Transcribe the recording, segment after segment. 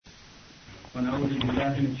ونعوذ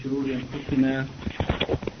بالله من شرور أنفسنا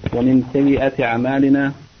ومن سيئات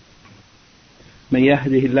أعمالنا من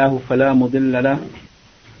يهده الله فلا مضل له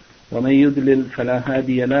ومن يضلل فلا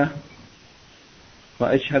هادي له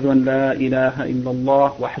وأشهد أن لا إله إلا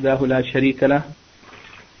الله وحده لا شريك له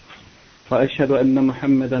وأشهد أن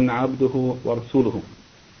محمدا عبده ورسوله.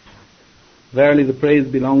 Verily the praise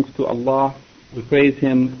belongs to Allah. We praise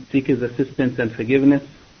Him, seek His assistance and forgiveness,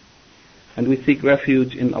 and we seek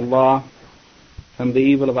refuge in Allah from the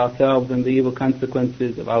evil of ourselves and the evil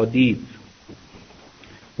consequences of our deeds.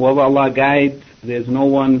 Whoever Allah guides, there is no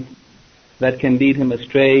one that can lead him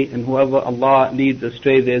astray, and whoever Allah leads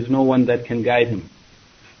astray, there is no one that can guide him.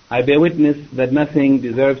 I bear witness that nothing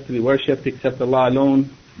deserves to be worshipped except Allah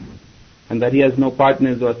alone, and that He has no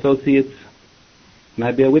partners or associates. And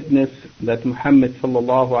I bear witness that Muhammad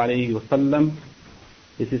sallallahu alayhi wa sallam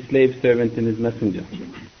is His slave servant and His messenger.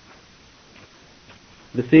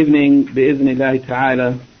 This evening, bi'iznillahi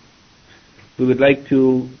ta'ala, we would like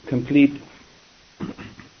to complete,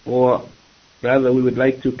 or rather we would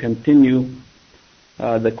like to continue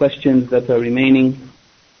the questions that are remaining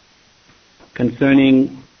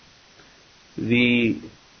concerning the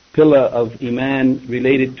pillar of Iman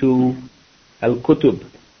related to Al-Kutub,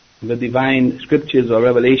 the divine scriptures or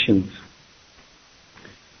revelations.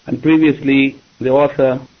 And previously, the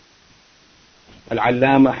author,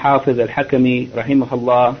 Al-Allama Hafiz Al-Hakami,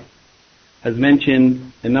 rahimahullah, has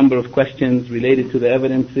mentioned a number of questions related to the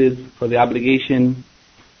evidences for the obligation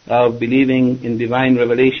of believing in divine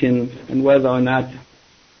revelations, and whether or not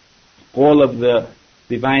all of the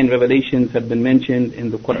divine revelations have been mentioned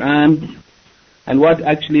in the Quran, and what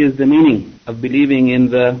actually is the meaning of believing in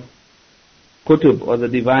the Kutub or the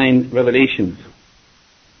divine revelations.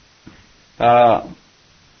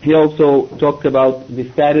 He also talked about the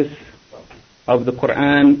status of the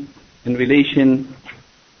Quran in relation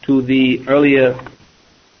to the earlier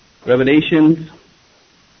revelations,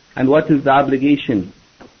 and what is the obligation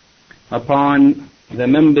upon the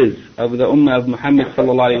members of the Ummah of Muhammad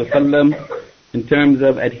sallallahu alaihi wasallam in terms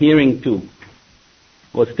of adhering to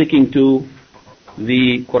or sticking to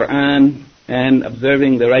the Quran and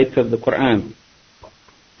observing the rights of the Quran.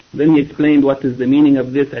 Then he explained what is the meaning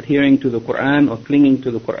of this, adhering to the Quran or clinging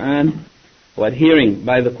to the Quran, or adhering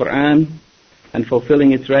by the Quran and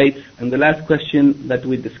fulfilling its rights. And the last question that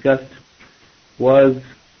we discussed was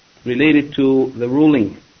related to the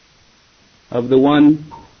ruling of the one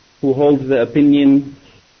who holds the opinion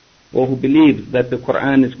or who believes that the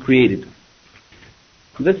Quran is created.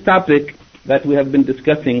 This topic that we have been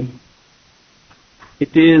discussing,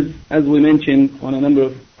 it is, as we mentioned on a number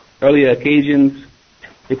of earlier occasions,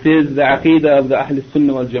 it is the Aqidah of the Ahl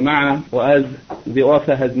Sunnah wal Jama'ah, or as the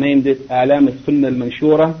author has named it, A'lam al-Sunnah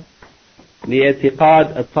al-Manshura,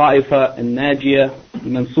 li'atiqad al-Ta'ifa al-Najiyah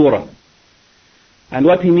al-Mansura. And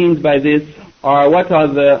what he means by this are, what are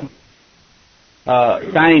the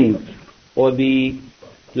signs or the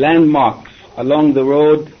landmarks along the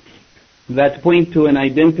road that point to and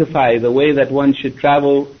identify the way that one should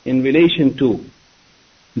travel in relation to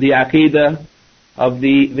the Aqidah of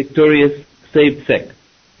the victorious saved sect.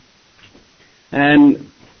 And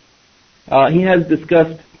he has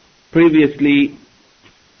discussed previously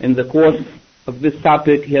in the course of this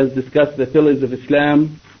topic, he has discussed the pillars of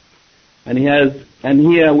Islam, and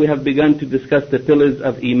here we have begun to discuss the pillars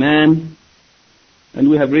of Iman, and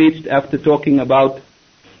we have reached, after talking about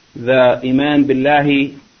the Iman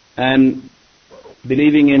Billahi and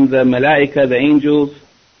believing in the Malaika, the angels,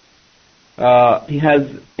 he has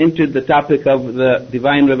entered the topic of the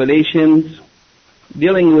divine revelations,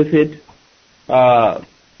 dealing with it,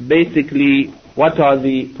 basically what are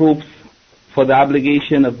the proofs for the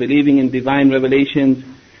obligation of believing in divine revelations.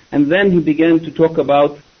 And then he began to talk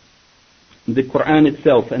about the Quran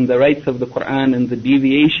itself and the rights of the Quran and the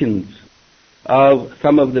deviations of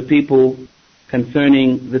some of the people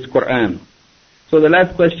concerning this Quran. So the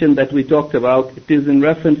last question that we talked about, it is in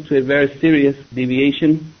reference to a very serious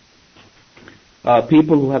deviation.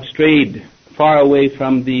 People who have strayed far away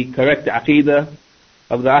from the correct Aqidah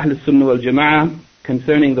of the Ahl Sunnah wal Jama'ah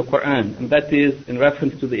concerning the Quran. And that is in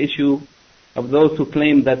reference to the issue of those who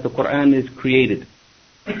claim that the Quran is created.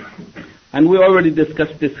 And we already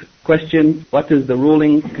discussed this question, what is the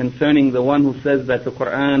ruling concerning the one who says that the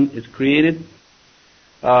Quran is created?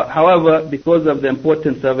 However, because of the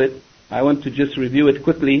importance of it, I want to just review it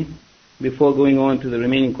quickly before going on to the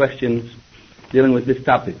remaining questions dealing with this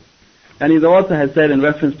topic. And he also has said in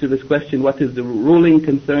reference to this question, what is the ruling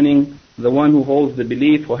concerning the one who holds the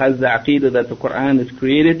belief or has the aqidah that the Quran is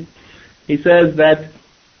created? He says that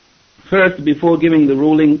first, before giving the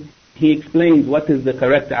ruling, he explains what is the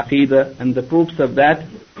correct aqidah and the proofs of that,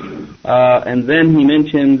 And then he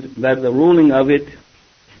mentioned that the ruling of it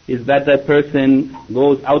is that that person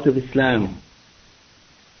goes out of Islam.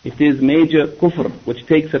 It is major kufr, which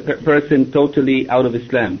takes a person totally out of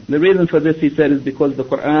Islam. The reason for this, he said, is because the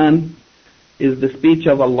Quran is the speech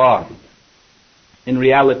of Allah. In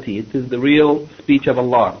reality, it is the real speech of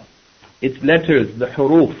Allah. Its letters, the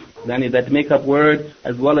huruf, that make up words,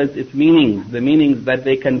 as well as its meanings, the meanings that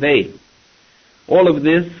they convey. All of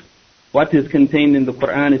this, what is contained in the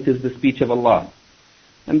Quran, it is the speech of Allah.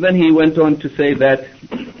 And then he went on to say that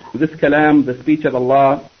this kalam, the speech of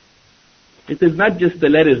Allah, it is not just the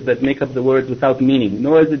letters that make up the words without meaning,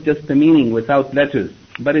 nor is it just the meaning without letters,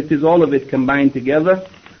 but it is all of it combined together.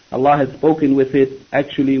 Allah has spoken with it,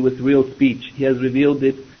 actually with real speech. He has revealed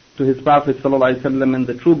it to His Prophet ﷺ, and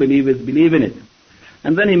the true believers believe in it.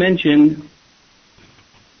 And then he mentioned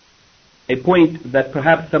a point that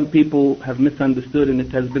perhaps some people have misunderstood, and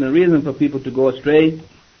it has been a reason for people to go astray.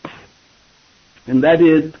 And that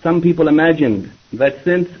is, some people imagined that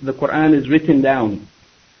since the Quran is written down,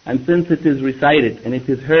 and since it is recited, and it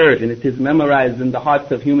is heard, and it is memorized in the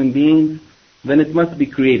hearts of human beings, then it must be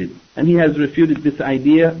created. And he has refuted this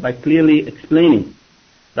idea by clearly explaining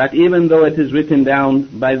that even though it is written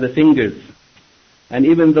down by the fingers, and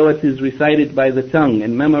even though it is recited by the tongue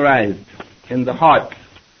and memorized in the hearts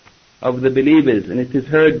of the believers, and it is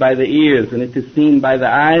heard by the ears, and it is seen by the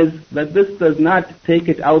eyes, that this does not take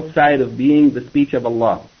it outside of being the speech of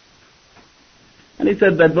Allah. And he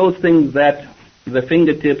said that those things that the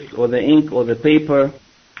fingertips or the ink or the paper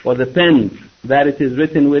or the pens that it is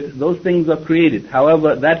written with, those things are created.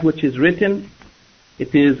 However, that which is written,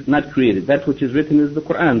 it is not created. That which is written is the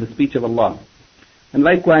Quran, the speech of Allah. And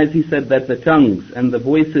likewise, he said that the tongues and the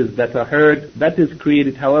voices that are heard, that is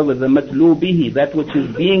created. However, the matlu bihi, that which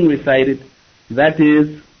is being recited, that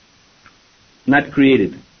is not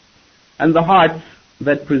created. And the hearts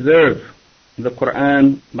that preserve the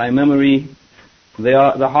Quran by memory,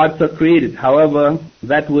 the hearts are created. However,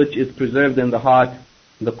 that which is preserved in the heart,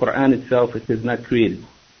 the Quran itself, it is not created.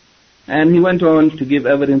 And he went on to give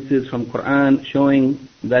evidences from Quran showing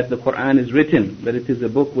that the Quran is written, that it is a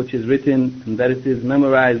book which is written, and that it is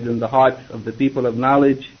memorized in the hearts of the people of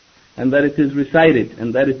knowledge, and that it is recited,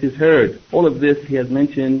 and that it is heard. All of this he has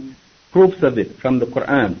mentioned proofs of it from the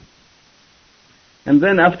Quran. And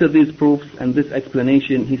then after these proofs and this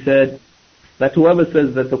explanation, he said that whoever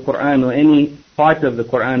says that the Quran or any part of the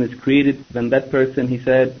Quran is created, then that person, he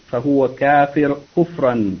said, فَهُوَ كَافِرٌ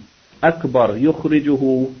كُفْرًا أَكْبَرْ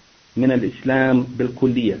يُخْرِجُهُ min al-Islam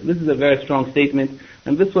bil-kulliyah. This is a very strong statement,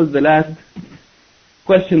 and this was the last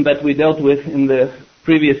question that we dealt with in the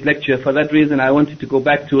previous lecture. For that reason, I wanted to go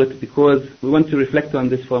back to it, because we want to reflect on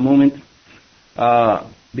this for a moment,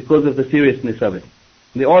 because of the seriousness of it.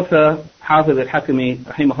 The author, Hafiz al-Hakami,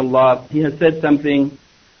 rahimahullah, he has said something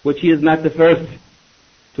which he is not the first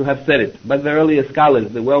to have said it, but the earlier scholars,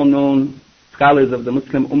 the well-known scholars of the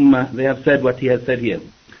Muslim Ummah, they have said what he has said here.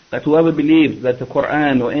 That whoever believes that the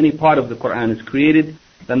Quran or any part of the Quran is created,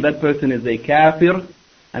 then that person is a kafir,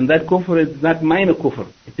 and that kufr is not minor kufr,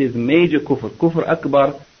 it is major kufr, kufr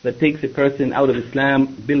akbar, that takes a person out of Islam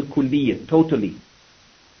bil kulliyah, totally.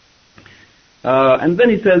 And then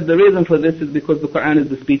he says the reason for this is because the Quran is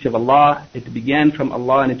the speech of Allah, it began from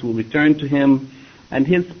Allah and it will return to Him, and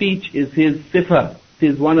His speech is His sifa, it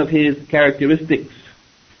is one of His characteristics.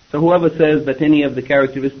 So whoever says that any of the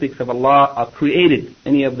characteristics of Allah are created,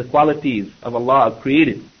 any of the qualities of Allah are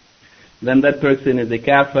created, then that person is a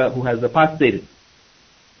kafir who has apostated.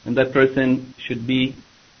 And that person should be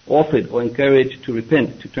offered or encouraged to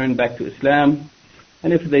repent, to turn back to Islam.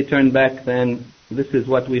 And if they turn back, then this is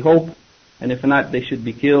what we hope. And if not, they should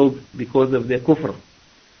be killed because of their kufr.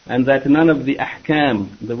 And that none of the ahkam,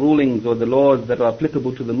 the rulings or the laws that are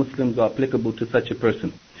applicable to the Muslims are applicable to such a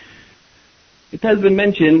person. It has been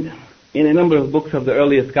mentioned in a number of books of the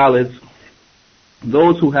earlier scholars,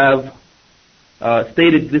 those who have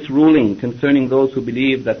stated this ruling concerning those who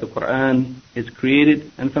believe that the Quran is created,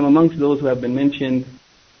 and from amongst those who have been mentioned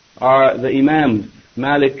are the Imams,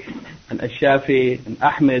 Malik and Ash-Shafi and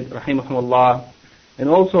Ahmed, rahimahumullah, and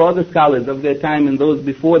also other scholars of their time and those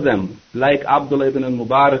before them, like Abdullah ibn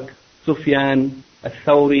al-Mubarak, Sufyan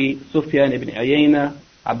al-Thawri, Sufyan ibn Uyayna,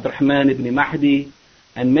 Abdurrahman ibn Mahdi,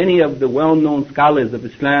 and many of the well-known scholars of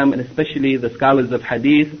Islam, and especially the scholars of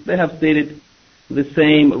Hadith, they have stated the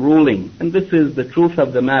same ruling. And this is the truth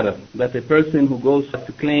of the matter, that a person who goes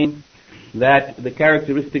to claim that the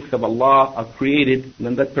characteristics of Allah are created,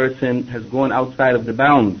 then that person has gone outside of the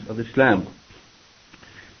bounds of Islam.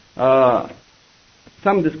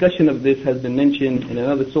 Some discussion of this has been mentioned in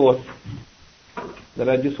another source that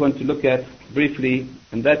I just want to look at briefly,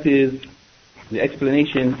 and that is the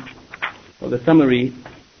explanation or the summary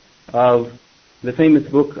of the famous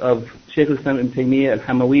book of Shaykh al-Islam ibn Taymiyyah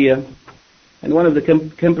al-Hamawiyya, and one of the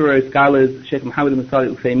contemporary scholars, Shaykh Muhammad ibn Salih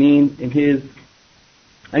al-Uthaymeen, in his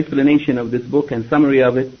explanation of this book and summary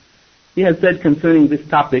of it, he has said concerning this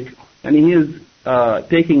topic, and he is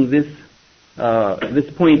taking this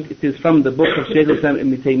point, it is from the book of Shaykh al-Islam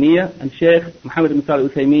ibn Taymiyyah, and Shaykh Muhammad ibn Salih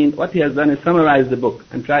al-Uthaymeen, what he has done is summarize the book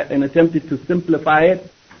and attempted to simplify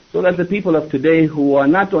it so that the people of today who are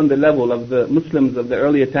not on the level of the Muslims of the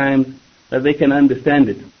earlier times, that they can understand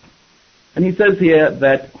it. And he says here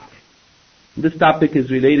that this topic is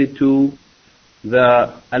related to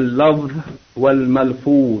the al-lafz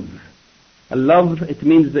wal-malfuz. Al-lafz, it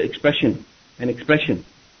means the expression, an expression.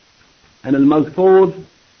 And al-malfuz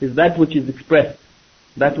is that which is expressed,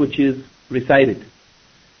 that which is recited.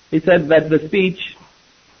 He said that the speech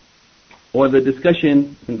or the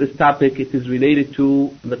discussion in this topic, it is related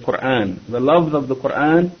to the Quran, the lafz of the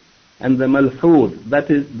Quran, and the malfuz, that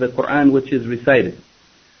is the Quran which is recited.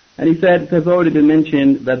 And he said, it has already been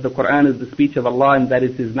mentioned that the Quran is the speech of Allah and that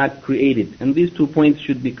it is not created. And these 2 points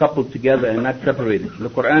should be coupled together and not separated. The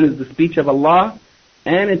Quran is the speech of Allah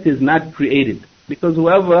and it is not created. Because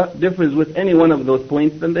whoever differs with any one of those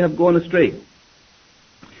points, then they have gone astray.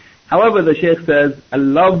 However, the Shaykh says,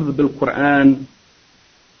 al-lafz bil-Quran,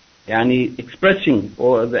 yani expressing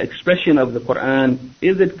or the expression of the Quran,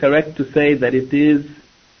 is it correct to say that it is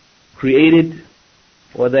created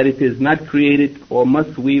or that it is not created, or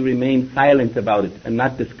must we remain silent about it and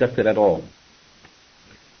not discuss it at all?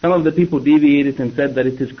 Some of the people deviated and said that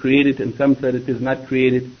it is created, and some said it is not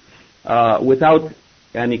created, without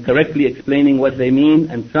correctly explaining what they mean,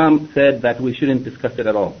 and some said that we shouldn't discuss it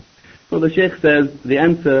at all. So the Shaykh says the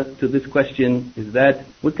answer to this question is that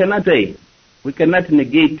we cannot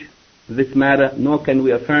negate this matter, nor can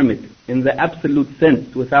we affirm it in the absolute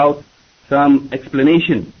sense without some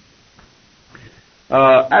explanation.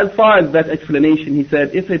 As far as that explanation, he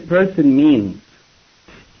said, if a person means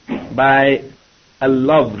by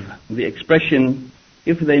al-lafz, the expression,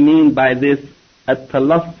 if they mean by this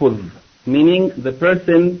at-talaffuz, meaning the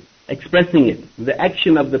person expressing it, the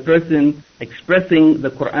action of the person expressing the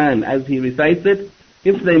Quran as he recites it,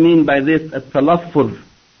 if they mean by this at-talaffuz,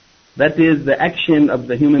 that is the action of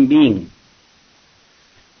the human being,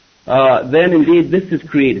 then indeed this is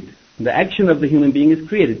created. The action of the human being is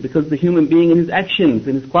created because the human being in his actions,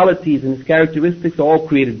 in his qualities, in his characteristics are all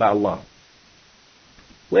created by Allah.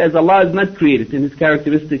 Whereas Allah is not created, and his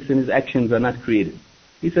characteristics and his actions are not created.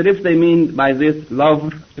 He said if they mean by this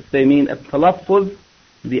love, if they mean at-talaffuz,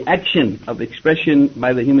 the action of expression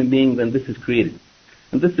by the human being, then this is created.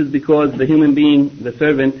 And this is because the human being, the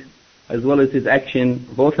servant, as well as his action,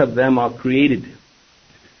 both of them are created.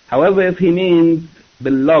 However, if he means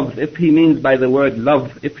bil-lafz, if he means by the word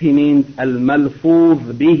love, if he means al-malfuz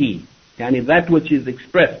bihi, yani that which is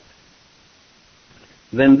expressed,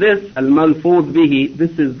 then this al-malfuz bihi,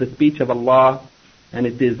 this is the speech of Allah and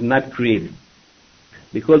it is not created.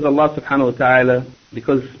 Because Allah subhanahu wa ta'ala,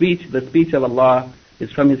 because the speech of Allah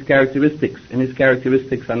is from his characteristics, and his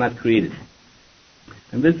characteristics are not created.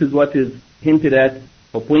 And this is what is hinted at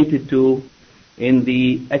or pointed to in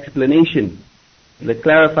the explanation, the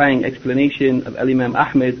clarifying explanation of Al-Imam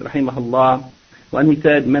Ahmad rahimahullah, when he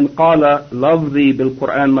said, "Man qala lafzi bil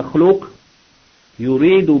Quran makhluq,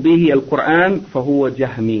 yuridu bihi al Quran, fahuwa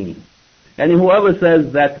jahmi." And whoever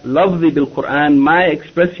says that lafzi bil Quran, my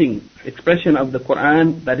expression of the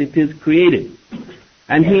Quran, that it is created,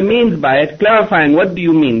 and he means by it, clarifying, what do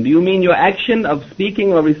you mean? Do you mean your action of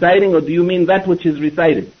speaking or reciting, or do you mean that which is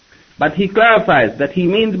recited? But he clarifies that he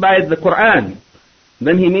means by it the Quran.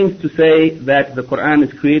 Then he means to say that the Quran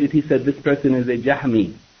is created. He said this person is a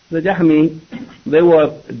Jahmi. The Jahmi, they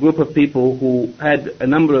were a group of people who had a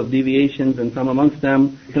number of deviations, and some amongst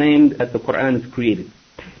them claimed that the Quran is created.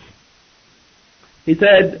 He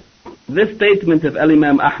said, this statement of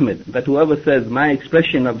Al-Imam Ahmad, that whoever says my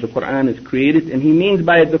expression of the Quran is created, and he means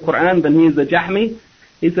by it the Quran, then he is a Jahmi.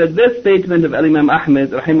 He said this statement of Al-Imam Ahmad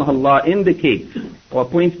rahimahullah indicates or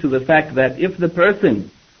points to the fact that if the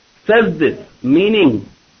person says this, meaning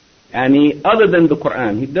other than the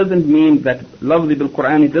Quran, he doesn't mean that lafzi bil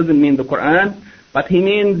Quran, he doesn't mean the Quran, but he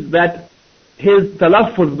means that his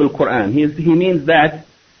talaffuz bil Quran, he means that,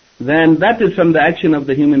 then that is from the action of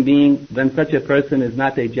the human being, then such a person is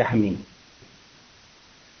not a Jahmi.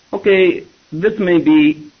 Okay, this may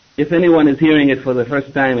be, if anyone is hearing it for the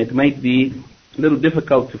first time, it might be a little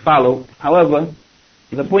difficult to follow. However,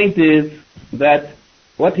 the point is that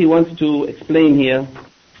what he wants to explain here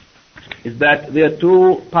is that there are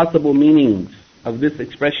 2 possible meanings of this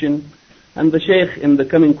expression, and the Shaykh in the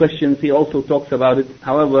coming questions he also talks about it.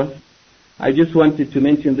 However, I just wanted to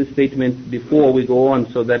mention this statement before we go on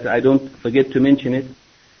so that I don't forget to mention it.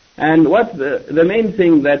 And what the main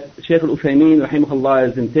thing that Shaykh al-Uthaymeen rahimahullah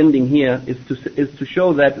is intending here is to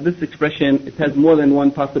show that this expression, it has more than one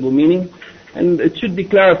possible meaning, and it should be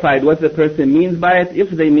clarified what the person means by it. If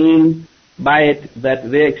they mean by it that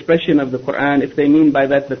their expression of the Quran, if they mean by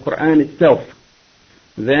that the Quran itself,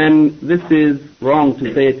 then this is wrong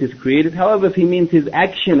to say it is created. However, if he means his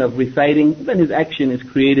action of reciting, then his action is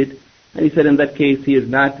created. And he said in that case he is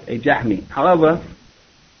not a Jahmi. However,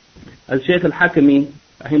 as Shaykh al-Hakami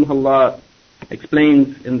rahimahullah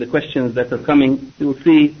explains in the questions that are coming, you will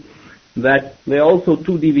see that there are also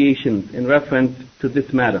two deviations in reference to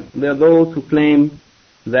this matter. There are those who claim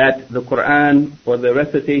that the Quran or the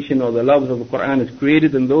recitation or the lafz of the Quran is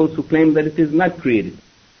created, and those who claim that it is not created.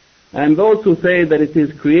 And those who say that it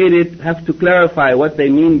is created have to clarify what they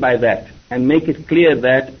mean by that and make it clear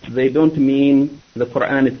that they don't mean the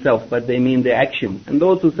Quran itself, but they mean the action. And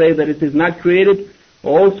those who say that it is not created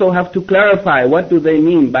also have to clarify what do they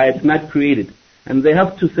mean by it's not created. And they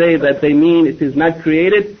have to say that they mean it is not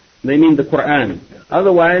created, they mean the Quran.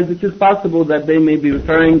 Otherwise, it is possible that they may be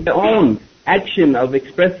referring to their own action of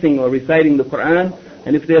expressing or reciting the Quran.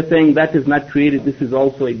 And if they are saying that is not created, this is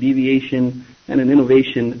also a deviation and an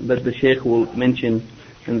innovation that the Shaykh will mention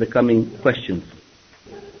in the coming questions.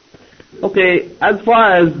 Okay, as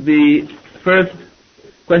far as the first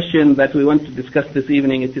question that we want to discuss this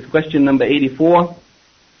evening, it is question number 84.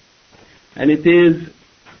 And it is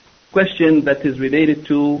a question that is related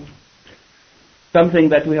to something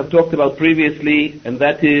that we have talked about previously, and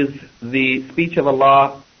that is the speech of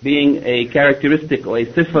Allah being a characteristic or a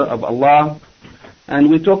sifa of Allah. And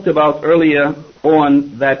we talked about earlier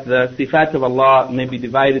on that the sifat of Allah may be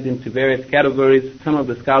divided into various categories. Some of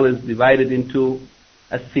the scholars divided into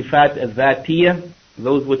as-sifat al-dhatiyah,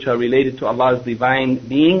 those which are related to Allah's divine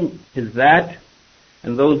being, His Dhat,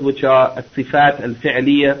 and those which are as-sifat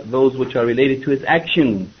al-fi'liyah, those which are related to His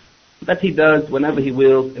actions, that He does whenever He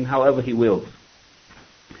wills and however He wills.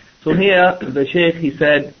 So here the Shaykh, he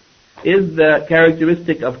said, is the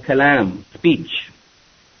characteristic of kalam, speech,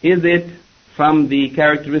 is it from the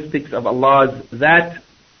characteristics of Allah's Dhat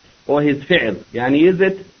or His fi'l? Yani, is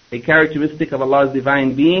it a characteristic of Allah's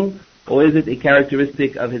divine being, or is it a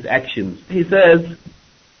characteristic of His actions? He says,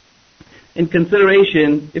 in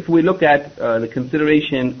consideration, if we look at the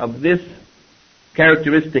consideration of this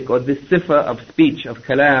characteristic or this sifa of speech, of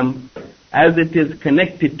kalam, as it is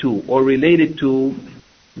connected to or related to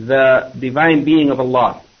the divine being of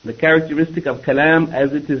Allah, the characteristic of kalam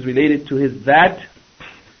as it is related to His Dhat,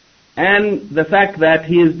 and the fact that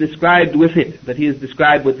He is described with it, that He is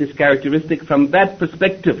described with this characteristic from that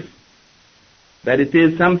perspective, that it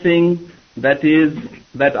is something that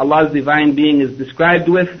Allah's divine being is described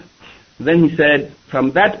with, then he said,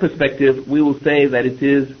 from that perspective, we will say that it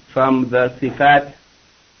is from the sifat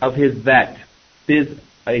of His Dhat. It is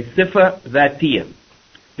a sifa dhatiyah,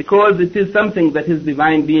 because it is something that His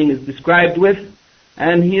divine being is described with,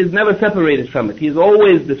 and He is never separated from it. He is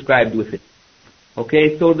always described with it.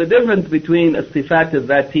 Okay, so the difference between a sifat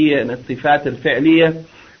al-dhatiyah and a sifat al-fi'liyah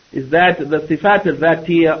is that the sifat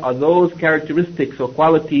al-dhatiyah are those characteristics or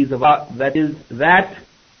qualities of Allah that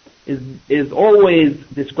is always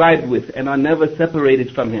described with and are never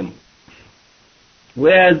separated from Him.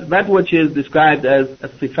 Whereas that which is described as a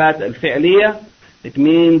sifat al-fi'liyah, it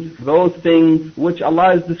means those things which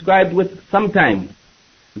Allah is described with sometimes,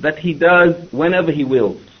 that He does whenever He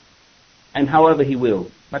wills and however He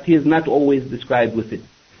wills, but He is not always described with it.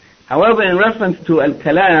 However, in reference to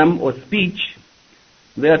al-kalam or speech,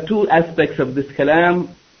 there are two aspects of this kalam.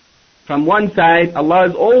 From one side, Allah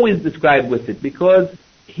is always described with it, because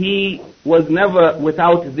He was never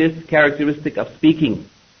without this characteristic of speaking.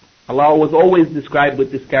 Allah was always described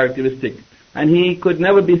with this characteristic, and He could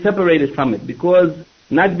never be separated from it, because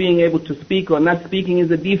not being able to speak or not speaking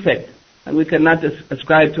is a defect, and we cannot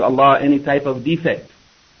ascribe to Allah any type of defect.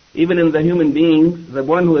 Even in the human beings, the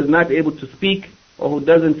one who is not able to speak or who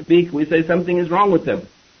doesn't speak, we say something is wrong with them.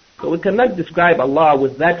 So we cannot describe Allah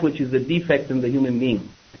with that which is a defect in the human being,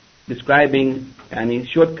 describing any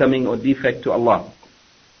shortcoming or defect to Allah.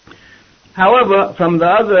 However, from the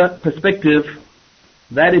other perspective,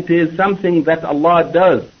 that it is something that Allah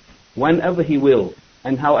does whenever He wills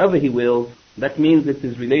and however He wills, that means it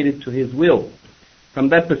is related to His will. From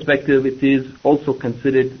that perspective, it is also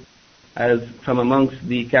considered as from amongst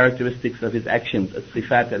the characteristics of His actions, as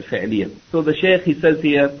sifat al-fi'liyah. So the Shaykh, he says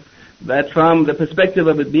here that from the perspective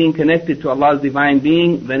of it being connected to Allah's divine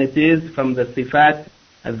being, then it is from the sifat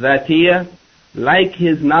al-dhatiyah, like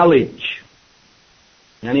His knowledge.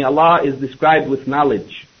 Yani Allah is described with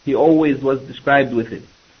knowledge. He always was described with it.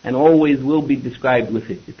 and always will be described with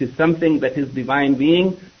it. It is something that His divine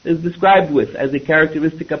being is described with as a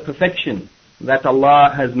characteristic of perfection, that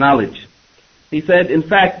Allah has knowledge. He said, in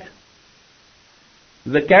fact,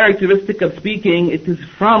 the characteristic of speaking, it is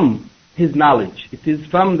from His knowledge. It is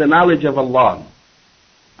from the knowledge of Allah.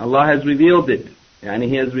 Allah has revealed it, and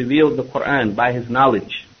He has revealed the Quran by His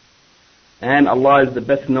knowledge. And Allah is the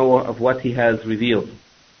best knower of what He has revealed.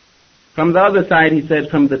 From the other side, he said,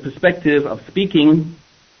 from the perspective of speaking,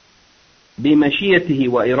 بِمَشِيَتِهِ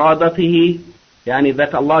وَإِرَادَتِهِ, yani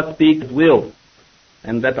that Allah speaks will,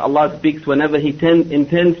 and that Allah speaks whenever He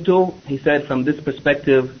intends to. He said, from this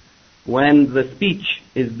perspective, when the speech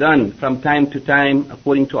is done from time to time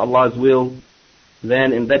according to Allah's will,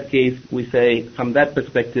 then in that case we say, from that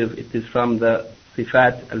perspective, it is from the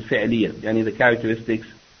sifat al-fi'liyah, yani the characteristics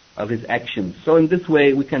of His actions. So in this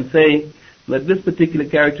way we can say that this particular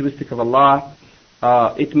characteristic of Allah,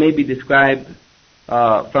 it may be described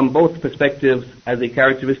from both perspectives as a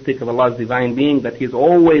characteristic of Allah's divine being that He is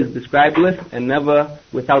always described with and never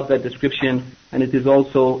without that description, and it is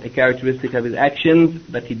also a characteristic of His actions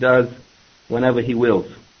that He does whenever He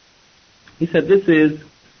wills. He said this is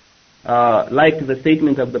like the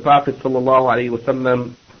statement of the Prophet ﷺ,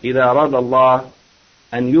 إِذَا أَرَادَ اللَّهُ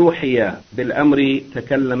أَنْ يُوحِيَ بِالْأَمْرِ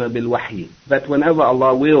تَكَلَّمَ بِالْوَحْيِ, that whenever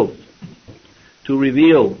Allah wills to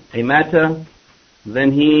reveal a matter,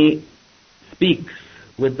 then He speaks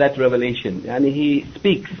with that revelation. And He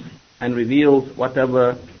speaks and reveals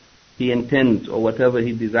whatever He intends or whatever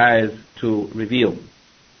He desires to reveal.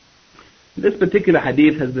 This particular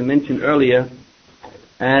hadith has been mentioned earlier,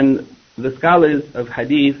 and the scholars of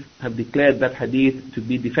hadith have declared that hadith to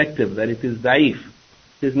be defective, that it is da'if.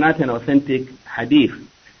 It is not an authentic hadith,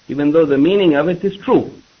 even though the meaning of it is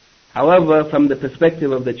true. However, from the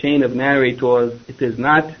perspective of the chain of narrators, it is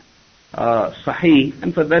not sahih,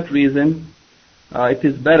 and for that reason, it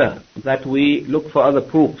is better that we look for other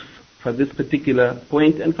proofs for this particular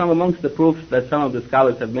point. And from amongst the proofs that some of the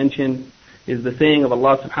scholars have mentioned is the saying of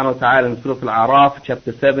Allah subhanahu wa ta'ala in Surah Al-A'raf,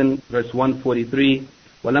 chapter 7, verse 143,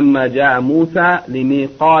 وَلَمَّا جَاءَ مُوسَى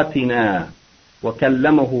لِمِيقَاتِنَا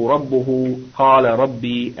وَكَلَّمَهُ رَبُّهُ قَالَ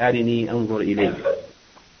رَبِّي أَرِنِي أَنظُرْ إِلَيْكَ.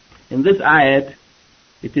 In this ayat,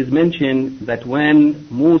 it is mentioned that when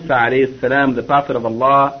Musa alayhi salam, the Prophet of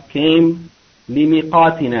Allah, came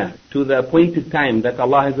لِمِيقَاتِنَا, to the appointed time that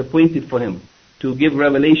Allah has appointed for him, to give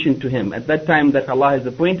revelation to him, at that time that Allah has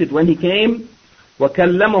appointed, when he came,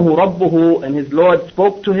 وَكَلَّمَهُ رَبُّهُ, and his Lord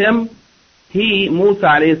spoke to him, he, Musa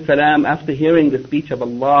alayhi salam, after hearing the speech of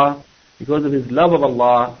Allah, because of his love of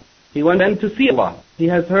Allah, he wanted to see Allah. He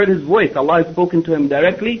has heard His voice. Allah has spoken to him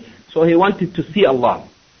directly, so he wanted to see Allah.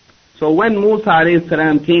 So when Musa alayhi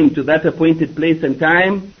salam came to that appointed place and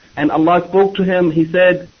time, and Allah spoke to him, he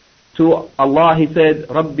said to Allah, he said,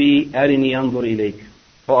 Rabbi arini anzur ilayk.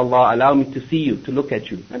 Oh Allah, allow me to see you, to look at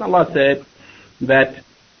you. And Allah said that,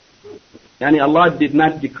 Allah did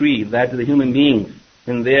not decree that the human beings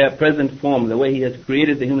in their present form, the way He has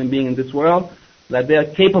created the human being in this world, that they are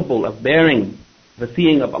capable of bearing the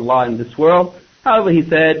seeing of Allah in this world. However, He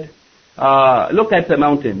said, look at the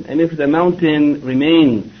mountain, and if the mountain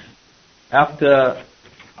remains after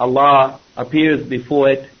Allah appears before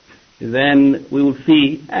it, then we will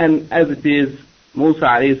see. And as it is, Musa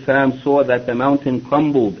alayhi salam saw that the mountain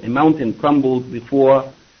crumbled. A mountain crumbled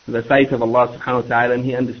before the sight of Allah subhanahu wa ta'ala, and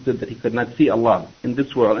he understood that he could not see Allah in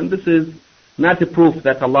this world. And this is not a proof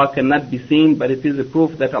that Allah cannot be seen, but it is a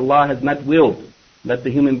proof that Allah has not willed that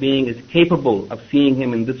the human being is capable of seeing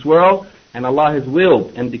Him in this world, and Allah has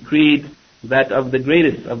willed and decreed that of the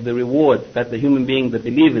greatest of the rewards that the human being, the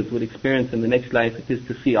believers, would experience in the next life, it is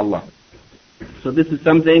to see Allah. So this is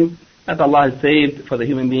something that Allah has saved for the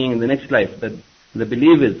human being in the next life, that the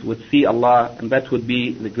believers would see Allah, and that would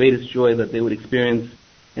be the greatest joy that they would experience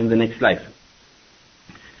in the next life.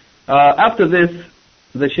 After this,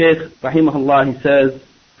 the Shaykh, rahimahullah, he says,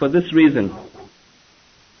 for this reason,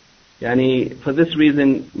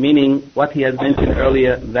 meaning what he has mentioned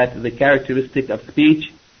earlier, that the characteristic of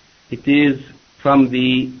speech, it is from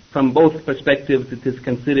both perspectives, it is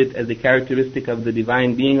considered as a characteristic of the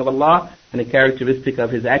divine being of Allah and a characteristic of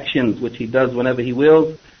His actions, which He does whenever He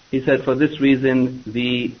wills. He said, for this reason,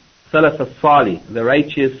 the Salaf as-Salih, the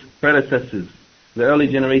righteous predecessors, the early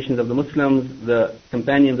generations of the Muslims, the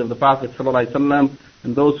companions of the Prophet ﷺ,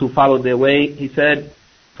 and those who followed their way, he said,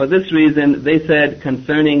 for this reason, they said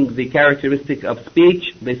concerning the characteristic of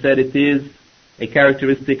speech, they said it is a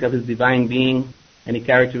characteristic of His divine being and a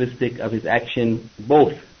characteristic of His action,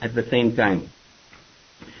 both at the same time.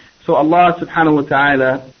 So Allah subhanahu wa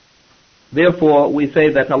ta'ala, therefore we say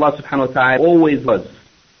that Allah subhanahu wa ta'ala always was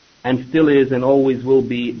and still is and always will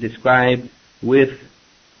be described with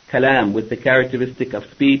kalam, with the characteristic of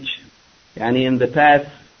speech. Yani in the past,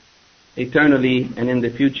 eternally, and in the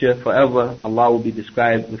future, forever, Allah will be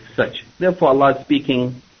described with such. Therefore, Allah is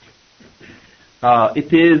speaking,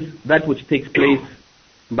 it is that which takes place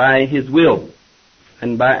by His will.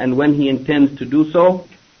 And when He intends to do so,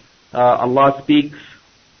 Allah speaks,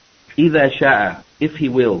 إِذَا شَاءَ, if He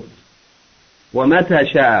wills.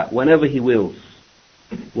 وَمَتَى شَاءَ, whenever He wills.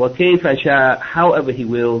 وَكَيْفَ شَاءَ, however He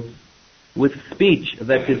wills, with speech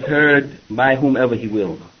that is heard by whomever He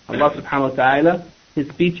wills. Allah subhanahu wa ta'ala, His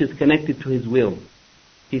speech is connected to His will.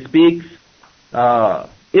 He speaks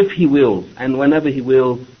if He wills, and whenever He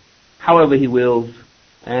wills, however He wills,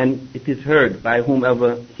 and it is heard by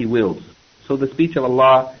whomever He wills. So the speech of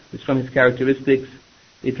Allah is from His characteristics.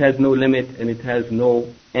 It has no limit and it has no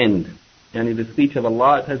end. And the speech of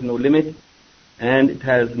Allah, it has no limit and it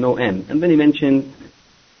has no end. And then He mentioned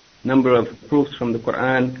a number of proofs from the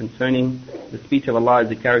Quran concerning the speech of Allah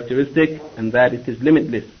as a characteristic, and that it is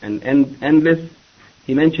limitless and endless.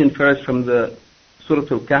 He mentioned first from the Surah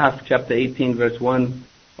Al-Kahf, chapter 18, verse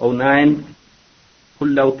 109,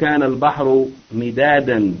 قُلْ لَوْ كَانَ الْبَحْرُ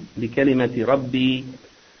مِدَادًا لِكَلِمَةِ رَبِّي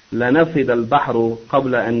لَنَفِدَ الْبَحْرُ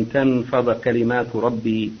قَبْلَ أَن تَنْفَضَ كَلِمَاتُ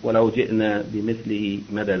رَبِّي وَلَوْ جِئْنَا بِمِثْلِهِ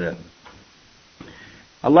مَدَدًا.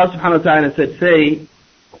 Allah subhanahu wa ta'ala said, say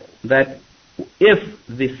that if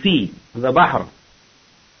the sea, the Bahr,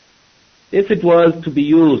 if it was to be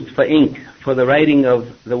used for ink, for the writing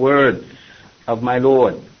of the words of my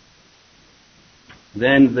Lord,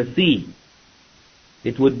 then the sea,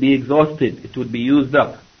 it would be exhausted, it would be used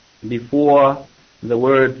up before the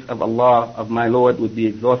words of Allah, of my Lord, would be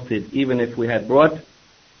exhausted, even if we had brought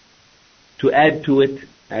to add to it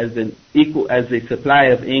as a supply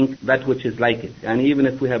of ink that which is like it. And even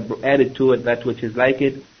if we have added to it that which is like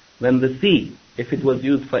it, then the sea, if it was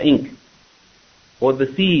used for ink, or the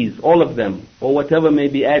seas, all of them, or whatever may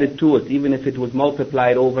be added to it, even if it was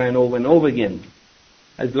multiplied over and over and over again,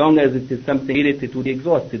 as long as it is something created, it would be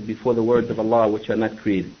exhausted before the words of Allah which are not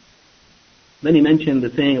created. Then He mentioned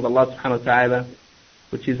the saying of Allah subhanahu wa ta'ala,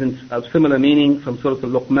 which is of similar meaning from Surah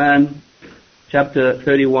Al-Luqman, chapter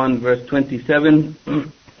 31, verse 27,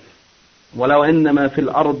 وَلَوْ إِنَّمَا فِي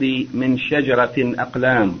الْأَرْضِ مِنْ شَجَرَةٍ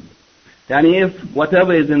أَقْلَامٍ. Yani if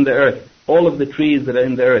whatever is in the earth, all of the trees that are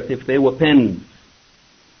in the earth, if they were pens,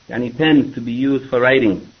 yani pens to be used for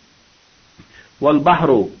writing,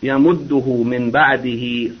 وَالْبَحْرُ يَمُدُّهُ مِنْ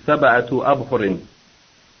بَعْدِهِ سَبَعَةُ أَبْحُرٍ.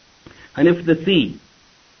 And if the sea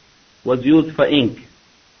was used for ink,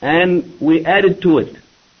 and we added to it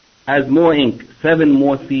as more ink, 7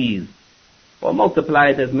 more seas, or multiply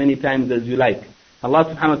it as many times as you like. Allah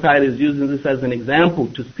subhanahu wa ta'ala is using this as an example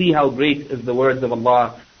to see how great is the words of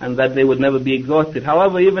Allah and that they would never be exhausted.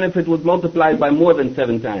 However, even if it was multiplied by more than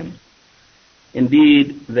 7 times,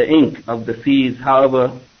 indeed the ink of the seas,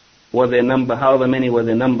 however many were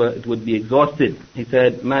their number, it would be exhausted. He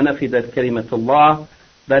said, مَا نَفِدَتْ كَلِمَةُ اللَّهِ,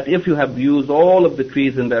 that if you have used all of the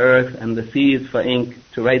trees in the earth and the seas for ink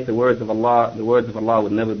to write the words of Allah, the words of Allah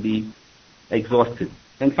would never be exhausted.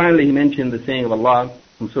 And finally He mentioned the saying of Allah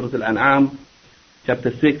from Surah Al-An'am,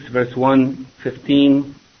 chapter 6, verse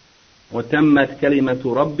 115, وَتَمَّتْ كَلِمَةُ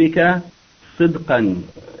رَبِّكَ صِدْقًا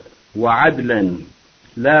وَعَدْلًا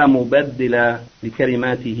لَا مُبَدِّلَ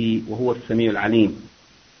لِكَلِمَاتِهِ وَهُوَ السَّمِيعُ الْعَلِيمُ.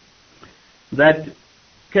 That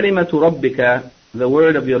كَلِمَةُ رَبِّكَ, the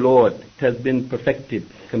word of your Lord, has been perfected,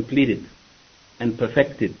 completed, and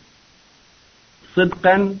perfected.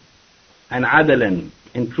 صِدْقًا and عَدْلًا,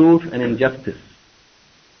 in truth and in justice.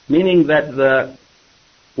 Meaning that the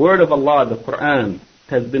word of Allah, the Quran,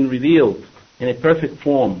 has been revealed in a perfect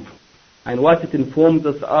form. And what it informs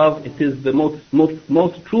us of, it is the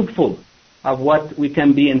most truthful of what we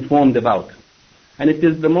can be informed about. And it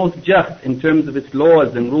is the most just in terms of its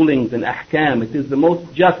laws and rulings and ahkam. It is the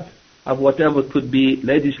most just of whatever could be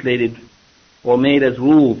legislated or made as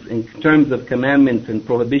rules in terms of commandments and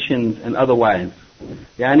prohibitions and otherwise.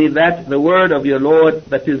 Yani that the word of your Lord,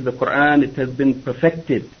 that is the Quran, it has been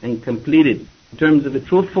perfected and completed in terms of the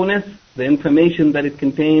truthfulness, the information that it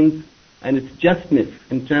contains, and its justness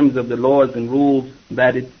in terms of the laws and rules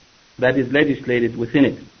that is legislated within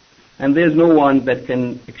it. And there's no one that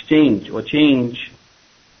can exchange or change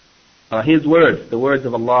His words, the words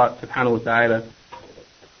of Allah subhanahu wa ta'ala.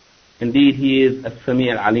 Indeed, He is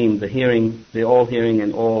As-Sami' Al-Alim, the all-hearing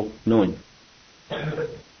and all-knowing.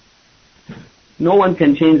 No one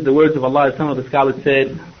can change the words of Allah, as some of the scholars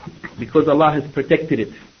said, because Allah has protected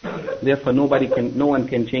it. Therefore, no one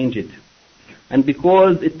can change it. And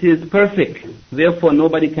because it is perfect, therefore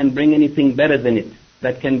nobody can bring anything better than it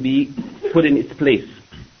that can be put in its place.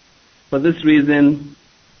 For this reason,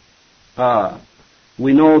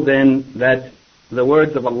 we know then that the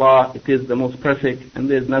words of Allah, it is the most perfect, and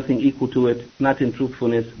there is nothing equal to it, not in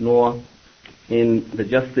truthfulness nor in the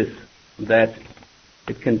justice that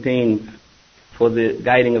it contains for the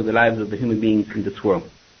guiding of the lives of the human beings in this world.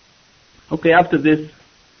 Okay, after this,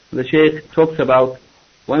 the Shaykh talks about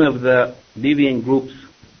one of the deviant groups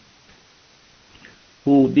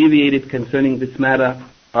who deviated concerning this matter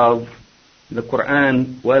of the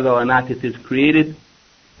Quran, whether or not it is created.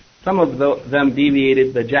 Some of them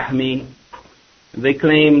deviated, the Jahmi. They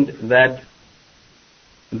claimed that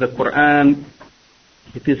the Quran,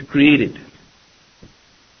 it is created.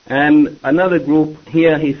 And another group,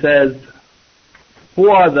 here he says, who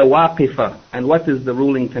are the Waqifa and what is the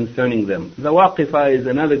ruling concerning them? The Waqifa is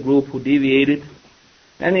another group who deviated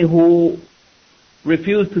and who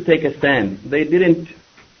refused to take a stand. They didn't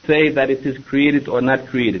say that it is created or not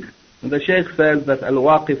created. And the Shaykh says that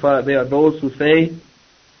Al-Waqifa, they are those who say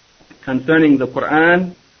concerning the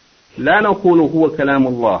Quran, لا نقول هو كلام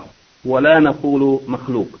الله ولا نقول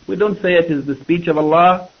مخلوق. We don't say it is the speech of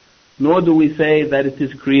Allah, nor do we say that it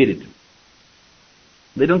is created.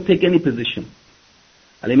 They don't take any position.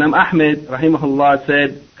 Al-Imam Ahmed rahimahullah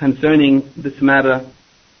said concerning this matter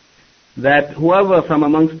that whoever from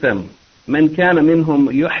amongst them, من كان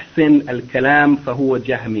منهم يحسن الكلام فهو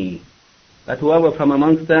جهمي, that whoever from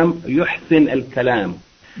amongst them يحسن الكلام.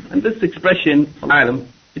 And this expression,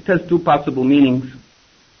 it has two possible meanings.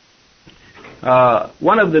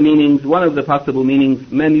 One of the possible meanings,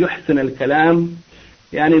 من يحسن الكلام,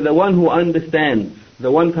 يعني the one who understands,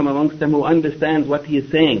 the one from amongst them who understands what he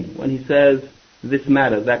is saying when he says this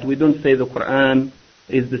matter, that we don't say the Quran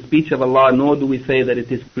is the speech of Allah, nor do we say that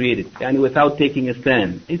it is created, yani without taking a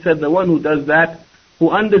stand. He said the one who does that, who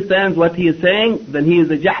understands what he is saying, then he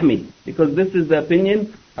is a Jahmi, because this is the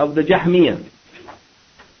opinion of the Jahmiyyah.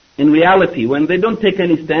 In reality, when they don't take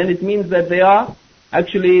any stand, it means that they are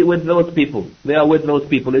actually with those people. They are with those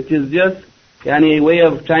people. It is just a way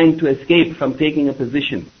of trying to escape from taking a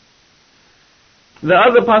position. The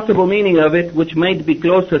other possible meaning of it, which might be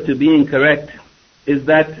closer to being correct, is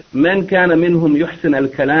that من كان منهم يحسن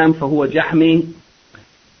الكلام فهو جحمي.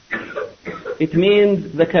 It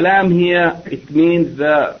means the kalam here, it means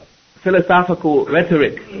the philosophical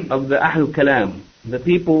rhetoric of the Ahl Kalam, the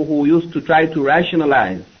people who used to try to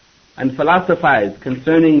rationalize and philosophize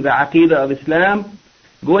concerning the Aqidah of Islam,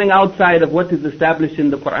 going outside of what is established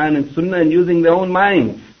in the Quran and Sunnah and using their own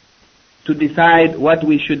minds to decide what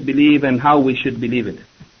we should believe and how we should believe it.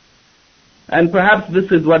 And perhaps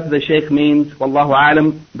this is what the Shaykh means, Wallahu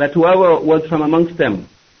Alam, that whoever was from amongst them,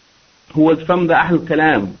 who was from the Ahl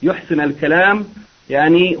Kalam, Yuhsin al-Kalam,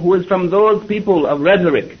 yani who is from those people of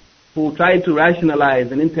rhetoric, who try to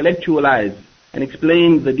rationalize and intellectualize and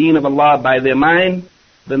explain the deen of Allah by their mind,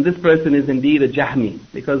 then this person is indeed a Jahmi,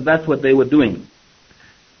 because that's what they were doing.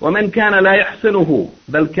 ومن كان لا يحسنه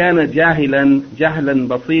بل كان جاهلا جهلا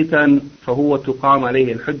بسيطا فهو تقام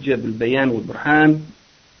عليه الحجة بالبيان والبرهان.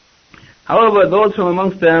 However, those from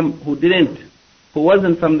amongst them who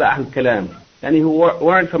wasn't from the Ahl Kalam, and who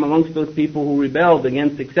weren't from amongst those people who rebelled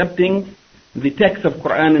against accepting the text of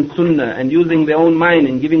Quran and Sunnah and using their own mind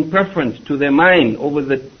and giving preference to their mind over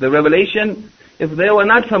the revelation, if they were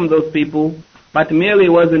not from those people, but merely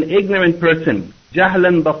was an ignorant person,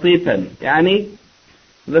 jahlan basitan, yani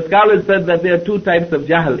the scholars said that there are two types of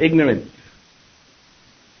jahl, ignorance.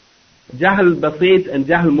 Jahl basit and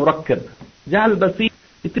jahl murakkab. Jahl basit,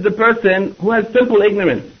 it is a person who has simple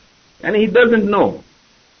ignorance, and he doesn't know.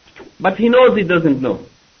 But he knows he doesn't know.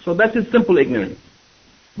 So that is simple ignorance.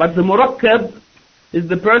 But the murakkab is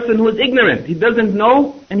the person who is ignorant. He doesn't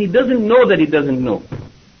know, and he doesn't know that he doesn't know.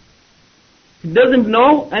 He doesn't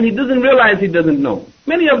know, and he doesn't realize he doesn't know.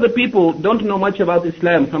 Many of the people don't know much about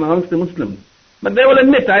Islam from amongst the Muslims. But they will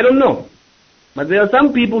admit, I don't know. But there are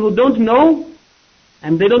some people who don't know,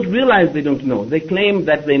 and they don't realize they don't know. They claim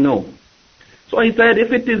that they know. So he said,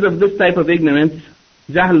 if it is of this type of ignorance,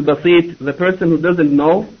 jahl basit, the person who doesn't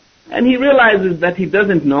know, and he realizes that he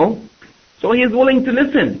doesn't know, so he is willing to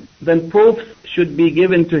listen, then proofs should be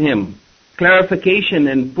given to him. Clarification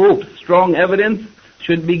and proofs, strong evidence,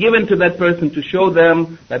 should be given to that person to show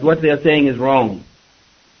them that what they are saying is wrong.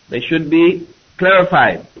 They should be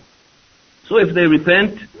clarified. So if they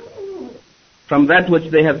repent from that which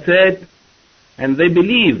they have said, and they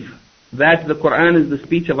believe that the Quran is the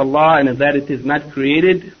speech of Allah and that it is not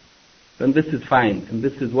created, then this is fine, and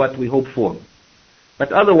this is what we hope for.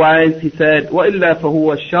 But otherwise, he said, وَإِلَّا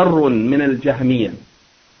فَهُوَ شَرٌّ مِنَ الْجَهْمِيَّةِ.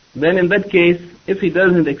 Then in that case, if he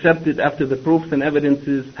doesn't accept it after the proofs and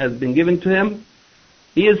evidences has been given to him,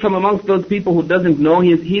 he is from amongst those people who doesn't know,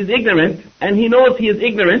 he is ignorant, and he knows he is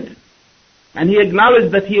ignorant, and he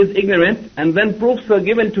acknowledged that he is ignorant, and then proofs are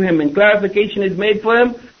given to him and clarification is made for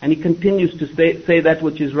him, and he continues to say that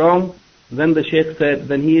which is wrong, then the Shaykh said,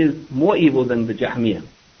 then he is more evil than the Jahmiyyah.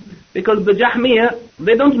 Because the Jahmiyyah,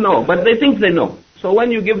 they don't know, but they think they know. So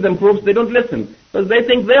when you give them proofs, they don't listen, because they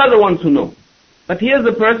think they are the ones who know. But here's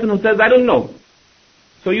a person who says, I don't know.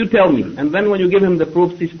 So you tell me. And then when you give him the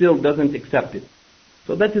proofs, he still doesn't accept it.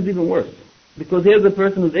 So that is even worse. Because here's a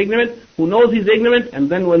person who's ignorant, who knows he's ignorant, and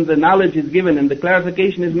then when the knowledge is given and the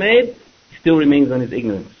clarification is made, he still remains on his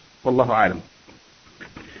ignorance. Wallahu a'lam.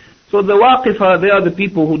 So the Waqifah, they are the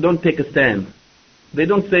people who don't take a stand. They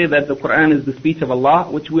don't say that the Quran is the speech of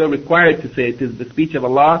Allah, which we are required to say it is the speech of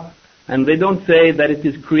Allah, and they don't say that it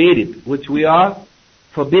is created, which we are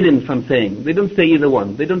forbidden from saying. They don't say either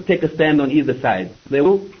one. They don't take a stand on either side. They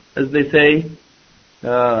will, as they say, sit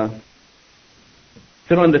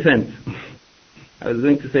on the fence. I was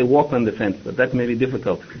going to say walk on the fence, but that may be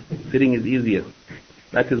difficult. Sitting is easier.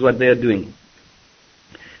 That is what they are doing.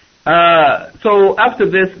 So after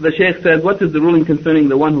this, the Shaykh says, what is the ruling concerning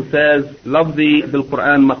the one who says, Lafzi bil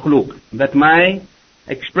Quran makhluq, that my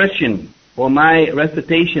expression or my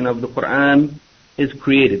recitation of the Quran is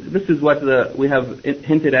created. This is what we have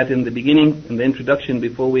hinted at in the beginning, in the introduction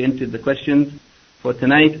before we entered the questions for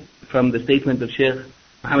tonight, from the statement of Shaykh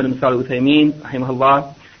Muhammad bin Salih al-Uthaymeen,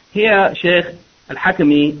 rahimahullah. Here, Shaykh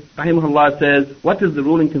al-Hakami, rahimahullah, says, what is the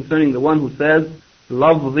ruling concerning the one who says,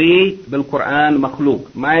 Lafzi bil Quran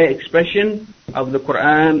makhluq, my expression of the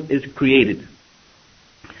Quran is created.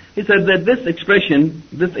 He said that this expression,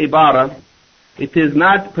 this ibara, it is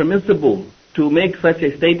not permissible to make such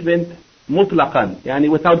a statement mutlaqan, yani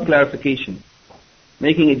without clarification.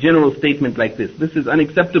 Making a general statement like this. This is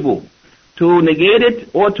unacceptable. To negate it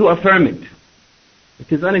or to affirm it.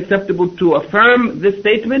 It is unacceptable to affirm this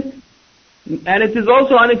statement, and it is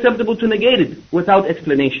also unacceptable to negate it without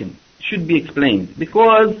explanation. It should be explained.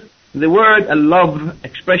 Because the word love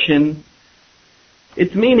expression,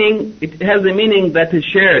 its meaning, it has a meaning that is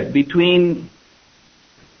shared between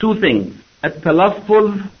two things.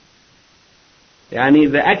 At-talaffuz,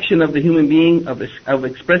 yani the action of the human being of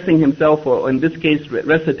expressing himself, or in this case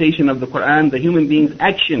recitation of the Quran, the human being's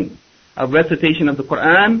action of recitation of the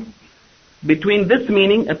Quran, between this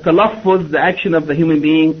meaning, at-talaffuz, the action of the human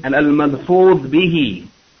being, and al-madfuz bihi,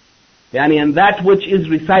 yani and that which is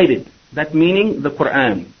recited, that meaning the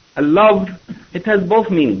Quran. Love, it has both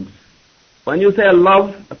meanings. When you say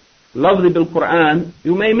love bil Quran,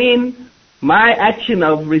 you may mean my action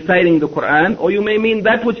of reciting the Quran, or you may mean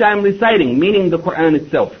that which I am reciting, meaning the Quran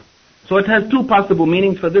itself. So it has two possible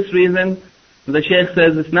meanings. For this reason, the Shaykh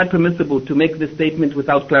says it's not permissible to make this statement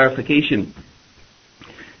without clarification.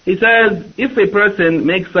 He says, if a person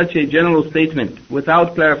makes such a general statement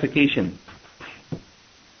without clarification,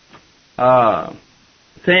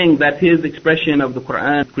 saying that his expression of the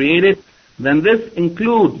Quran is created, then this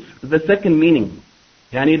includes the second meaning.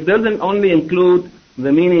 And it doesn't only include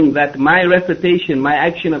the meaning that my recitation, my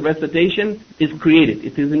action of recitation is created.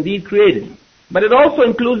 It is indeed created. But it also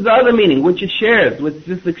includes the other meaning, which it shares, which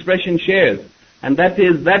this expression shares. And that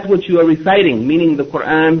is that which you are reciting, meaning the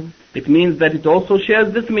Quran. It means that it also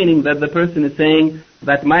shares this meaning, that the person is saying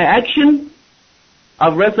that my action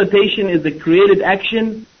of recitation is a created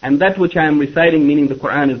action, and that which I am reciting, meaning the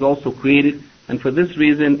Quran, is also created. And for this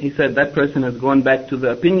reason, he said that person has gone back to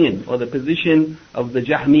the opinion or the position of the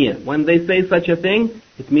Jahmiyyah. When they say such a thing,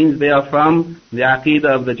 it means they are from the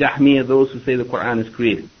Aqidah of the Jahmiyyah, those who say the Quran is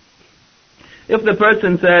created. If the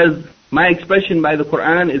person says, my expression by the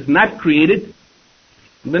Quran is not created,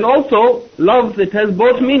 then also, love, it has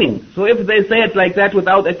both meanings. So if they say it like that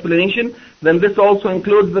without explanation, then this also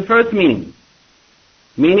includes the first meaning.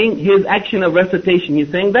 Meaning his action of recitation.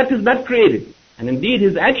 He's saying that is not created. And indeed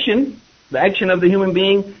his action, the action of the human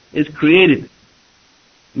being, is created.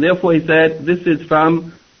 Therefore he said, this is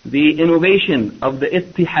from the innovation of the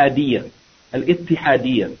Ittihadiyya.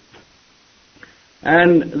 Al-Ittihadiyya.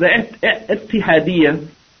 And the Ittihadiyya,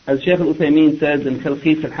 as Shaykh al-Uthaymeen says in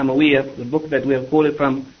Khalqif al-Hamawiyya, the book that we have quoted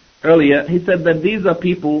from earlier, he said that these are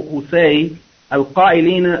people who say,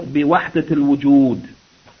 Al-Qa'ilina bi-wahdat al-wujud.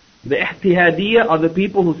 The Ittihadiyya are the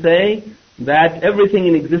people who say that everything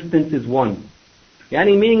in existence is one.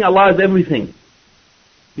 Yani meaning Allah is everything.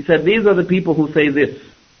 He said these are the people who say this.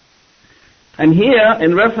 And here,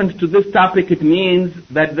 in reference to this topic, it means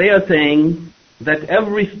that they are saying that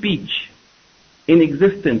every speech in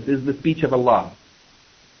existence is the speech of Allah.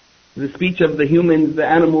 The speech of the humans, the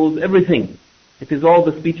animals, everything. It is all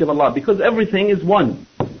the speech of Allah, because everything is one.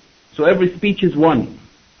 So every speech is one.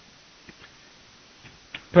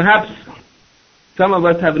 Perhaps some of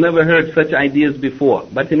us have never heard such ideas before,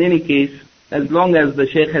 but in any case, as long as the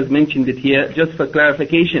Shaykh has mentioned it here, just for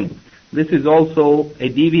clarification, this is also a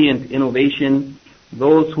deviant innovation.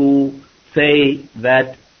 Those who say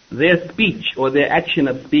that their speech or their action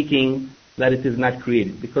of speaking, that it is not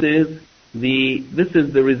created. Because this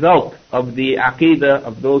is the result of the aqidah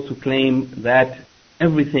of those who claim that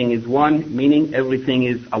everything is one, meaning everything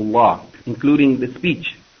is Allah, including the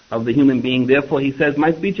speech of the human being. Therefore he says,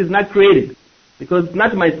 my speech is not created, because it's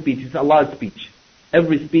not my speech, it's Allah's speech.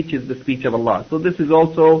 Every speech is the speech of Allah. So this is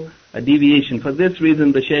also a deviation. For this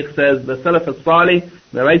reason the Shaykh says, the Salaf al-Salih,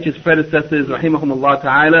 the righteous predecessors, rahimahumullah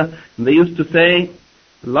ta'ala, they used to say,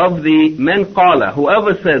 lafzi man qala,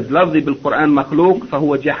 whoever says, lafzi bil-Quran makhluq,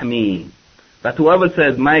 fahuwa jahmi. That whoever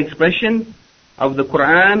says, my expression of the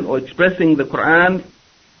Quran, or expressing the Quran,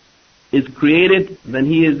 is created, then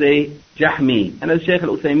he is a jahmi. And as Shaykh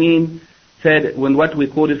al-Uthaymeen said, when what we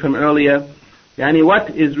quoted from earlier, yani what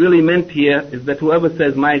is really meant here is that whoever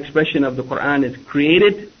says, my expression of the Quran is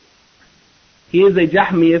created, he is a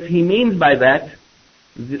jahmi if he means by that,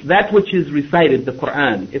 that which is recited, the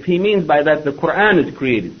Quran. If he means by that, the Quran is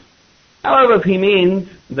created. However, if he means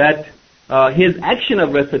that his action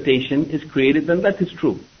of recitation is created, then that is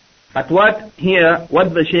true. But what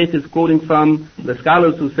the Shaykh is quoting from the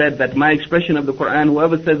scholars who said that my expression of the Quran,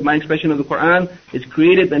 whoever says my expression of the Quran is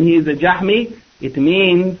created, then he is a jahmi. It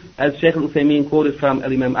means, as Shaykh al-Uthaymeen quoted from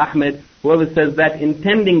Imam Ahmed, whoever says that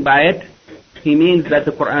intending by it, he means that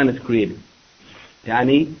the Quran is created.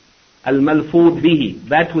 Yani, al-malfud bihi,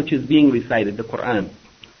 that which is being recited, the Quran.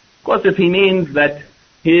 Of course, if he means that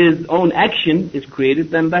his own action is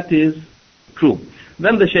created, then that is true.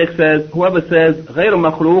 Then the Shaykh says, whoever says, غَيْرُ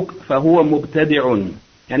مَخْلُوقٍ فَهُوَ مُبْتَدِعٌ.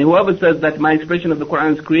 And whoever says that my expression of the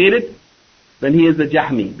Quran is created, then he is a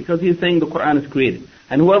jahmi, because he is saying the Quran is created.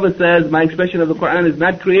 And whoever says my expression of the Quran is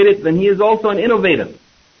not created, then he is also an innovator.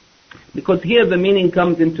 Because here the meaning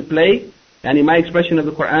comes into play, and my expression of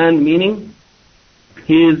the Quran, meaning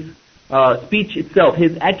his speech itself,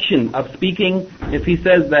 his action of speaking. If he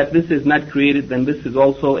says that this is not created, then this is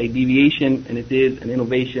also a deviation, and it is an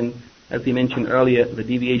innovation, as he mentioned earlier, the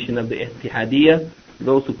deviation of the Ittihadiyya,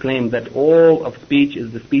 those who claim that all of speech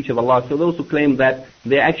is the speech of Allah. So those who claim that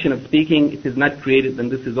their action of speaking, it is not created, then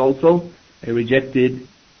this is also a rejected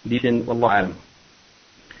deviation. Wallahu alam.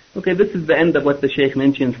 Okay, this is the end of what the Shaykh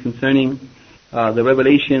mentions concerning the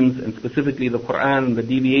revelations, and specifically the Quran, the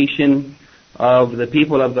deviation of the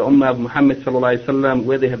people of the Ummah of Muhammad sallallahu alaihi wasallam,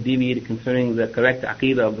 where they have deviated concerning the correct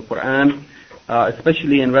aqidah of the Quran,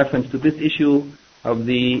 especially in reference to this issue of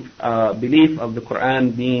the belief of the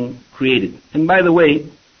Quran being created. And by the way,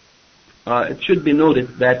 it should be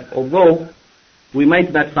noted that although we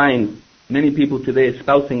might not find many people today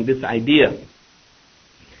espousing this idea,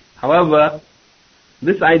 however,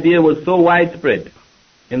 this idea was so widespread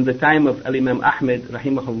in the time of Imam Ahmed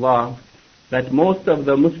rahimahullah that most of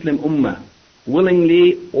the Muslim Ummah,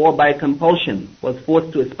 willingly or by compulsion, was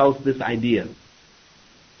forced to espouse this idea.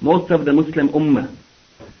 Most of the Muslim Ummah.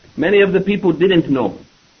 Many of the people didn't know,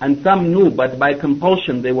 and some knew, but by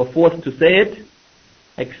compulsion they were forced to say it,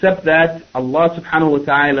 except that Allah subhanahu wa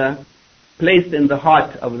ta'ala placed in the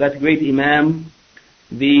heart of that great Imam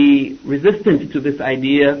the resistance to this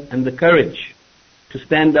idea and the courage to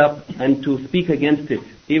stand up and to speak against it,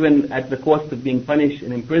 even at the cost of being punished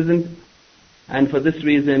and imprisoned. And for this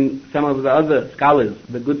reason, some of the other scholars,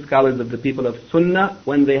 the good scholars of the people of Sunnah,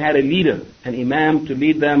 when they had a leader, an Imam to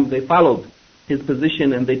lead them, they followed his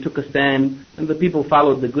position and they took a stand, and the people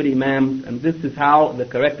followed the good Imams, and this is how the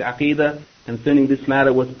correct aqidah concerning this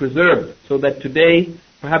matter was preserved. So that today,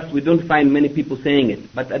 perhaps we don't find many people saying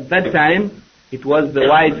it, but at that time, it was the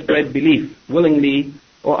widespread belief, willingly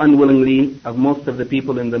or unwillingly, of most of the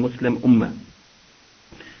people in the Muslim Ummah.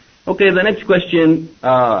 Okay, the next question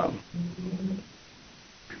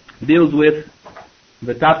deals with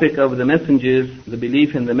the topic of the messengers, the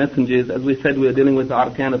belief in the messengers. As we said, we are dealing with the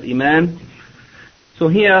arkan of Iman. So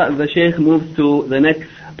here the Shaykh moves to the next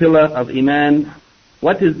pillar of Iman.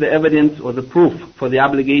 What is the evidence or the proof for the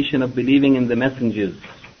obligation of believing in the messengers?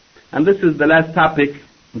 And this is the last topic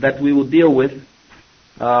that we will deal with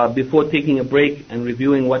before taking a break and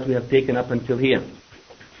reviewing what we have taken up until here.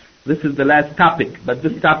 This is the last topic, but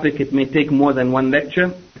this topic, it may take more than one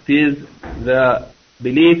lecture. It is the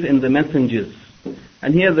belief in the messengers.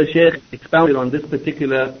 And here the Shaykh expounded on this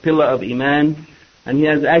particular pillar of Iman, and he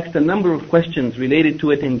has asked a number of questions related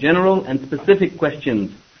to it in general, and specific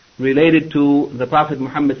questions related to the Prophet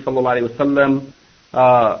Muhammad sallallahu alaihi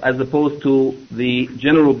wasallam, as opposed to the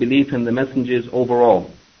general belief in the messengers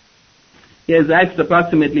overall. He has asked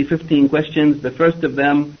approximately 15 questions. The first of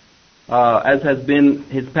them, as has been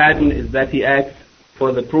his pattern, is that he asks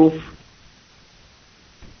for the proof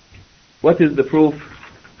What is the proof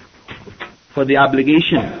for the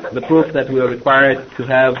obligation, the proof that we are required to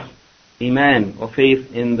have iman or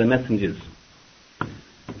faith in the messengers?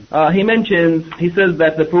 He says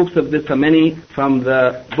that the proofs of this are many from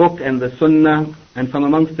the book and the sunnah, and from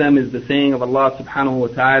amongst them is the saying of Allah subhanahu wa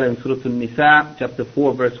ta'ala in Surah An-Nisa, chapter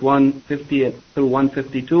 4, verse 150 through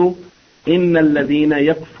 152. إِنَّ الَّذِينَ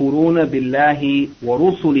يَكْفُرُونَ بِاللَّهِ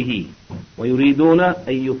وَرُسُلِهِ وَيُرِيدُونَ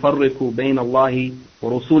أَن يُفَرِّقُوا بَيْنَ اللَّهِ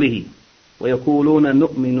وَرُسُلِهِ وَيَقُولُونَ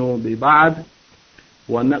نُؤْمِنُ بِبَعْضٍ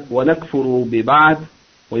وَنَكْفُرُ بِبَعْضٍ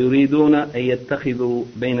وَيُرِيدُونَ أَن يَتَّخِذُوا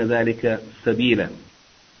بَيْنَ ذَلِكَ سَبِيلًا.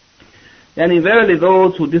 Yani verily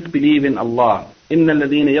those who disbelieve in Allah, إِنَّ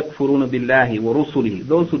الَّذِينَ يَكْفُرُونَ بِاللَّهِ وَرُسُلِهِ,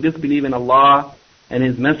 those who disbelieve in Allah and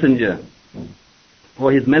His messenger,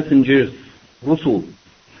 or His messengers, Rusul,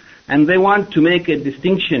 and they want to make a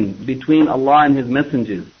distinction between Allah and His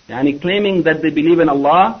messengers, yani claiming that they believe in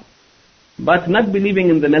Allah, but not believing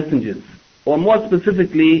in the messengers. Or more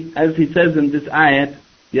specifically, as he says in this ayat,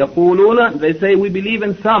 يَقُولُونَ, they say we believe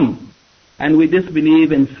in some, and we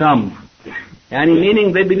disbelieve in some. Yani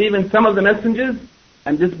meaning they believe in some of the messengers,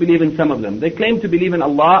 and disbelieve in some of them. They claim to believe in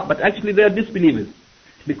Allah, but actually they are disbelievers.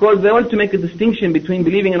 Because they want to make a distinction between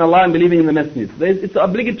believing in Allah and believing in the messengers. It's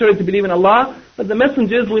obligatory to believe in Allah, but the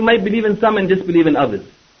messengers, we might believe in some and disbelieve in others.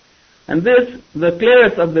 And this, the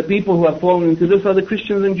clearest of the people who have fallen into this are the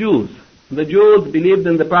Christians and Jews. The Jews believed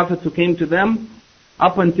in the prophets who came to them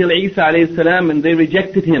up until Isa alayhi salam, and they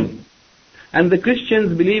rejected him. And the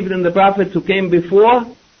Christians believed in the prophets who came before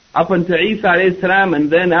up until Isa alayhi salam, and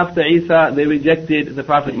then after Isa they rejected the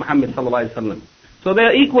Prophet Muhammad sallallahu alayhi wasallam. So they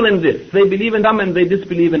are equal in this. They believe in them and they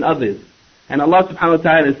disbelieve in others. And Allah subhanahu wa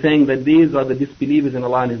ta'ala is saying that these are the disbelievers in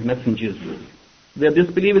Allah and His messengers. They are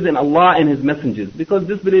disbelievers in Allah and His messengers. Because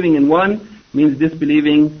disbelieving in one means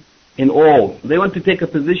disbelieving in all. They want to take a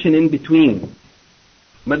position in between.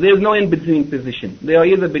 But there is no in-between position. They are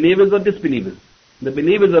either believers or disbelievers. The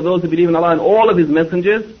believers are those who believe in Allah and all of His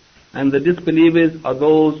messengers, and the disbelievers are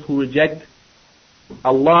those who reject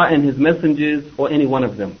Allah and His messengers or any one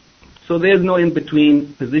of them. So there is no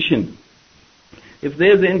in-between position. If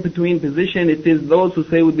there is an in-between position, it is those who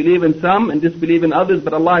say we believe in some and disbelieve in others,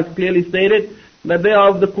 but Allah has clearly stated that they are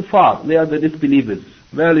of the kuffar, they are the disbelievers.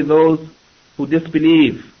 Verily those who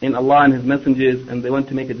disbelieve in Allah and His messengers, and they want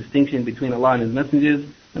to make a distinction between Allah and His messengers,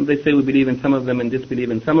 and they say we believe in some of them and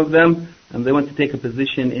disbelieve in some of them, and they want to take a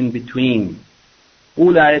position in between.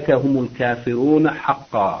 أُولَٰئِكَ هُمُ الْكَافِرُونَ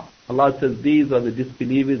حَقًّا. Allah says these are the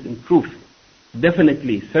disbelievers in truth.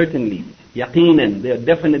 Definitely, certainly, yaqinan, they are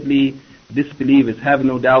definitely disbelievers, have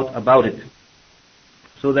no doubt about it.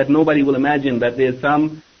 So that nobody will imagine that there is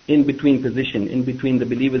some in-between position, in between the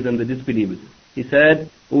believers and the disbelievers. He said,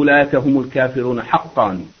 أُولَٰئِكَ هُمُ الْكَافِرُونَ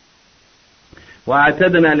حَقًّا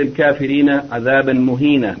وَأَعْتَدْنَا لِلْكَافِرِينَ عَذَابًا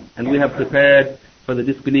مُهِينًا. And we have prepared for the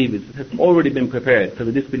disbelievers, it has already been prepared for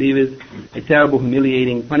the disbelievers, a terrible,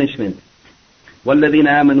 humiliating punishment. وَالَّذِينَ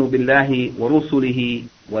آمَنُوا بِاللَّهِ وَرُسُلِهِ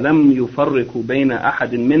وَلَمْ يُفَرِّقُوا بَيْنَ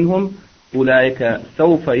أَحَدٍ مِّنْهُمْ أُولَٰئِكَ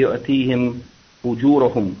سَوْفَ يُؤْتِيهِمْ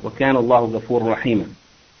أُجُورَهُمْ وَكَانَ اللَّهُ غَفُورًا رَحِيمًا.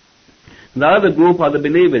 The other group are the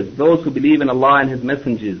believers, those who believe in Allah and His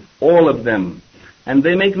messengers, all of them, and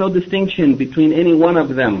they make no distinction between any one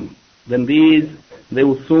of them. Then these, they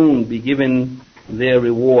will soon be given their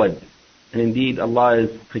reward. And indeed Allah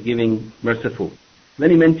is forgiving, merciful.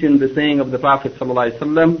 Then he mentioned the saying of the Prophet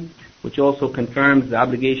ﷺ, which also confirms the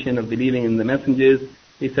obligation of believing in the messengers.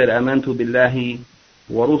 He said, "Amantu billahi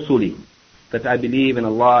wa rusuli," that I believe in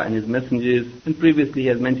Allah and His messengers. And previously he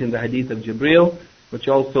has mentioned the hadith of Jibreel, which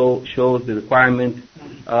also shows the requirement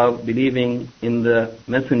of believing in the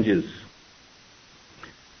messengers.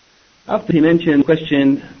 After he mentioned the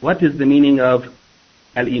question, what is the meaning of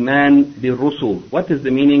al-iman bil-rusul? What is the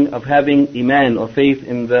meaning of having iman or faith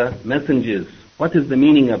in the messengers? What is the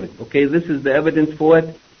meaning of it? Okay, this is the evidence for it.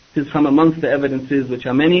 This is from amongst the evidences, which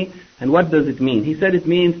are many. And what does it mean? He said it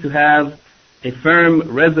means to have a firm,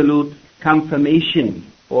 resolute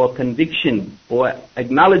confirmation or conviction or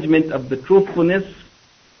acknowledgement of the truthfulness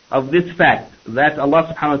of this fact that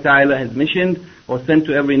Allah subhanahu wa ta'ala has missioned or sent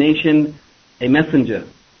to every nation a messenger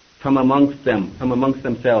from amongst them, from amongst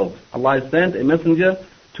themselves. Allah has sent a messenger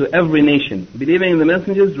to every nation. Believing in the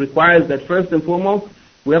messengers requires that first and foremost,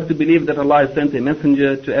 we have to believe that Allah has sent a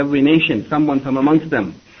messenger to every nation, someone from amongst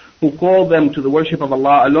them, who called them to the worship of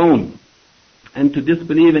Allah alone, and to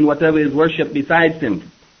disbelieve in whatever is worshipped besides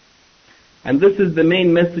Him. And this is the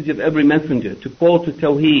main message of every messenger, to call to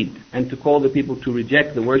Tawheed, and to call the people to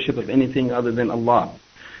reject the worship of anything other than Allah.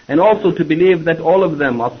 And also to believe that all of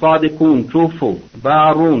them are sadiqun, truthful,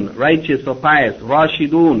 barun, righteous or pious,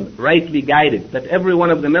 rashidun, rightly guided. That every one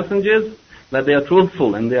of the messengers that they are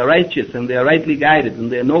truthful and they are righteous and they are rightly guided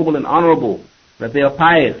and they are noble and honorable, that they are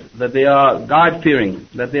pious, that they are God-fearing,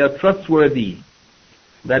 that they are trustworthy,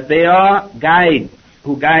 that they are guides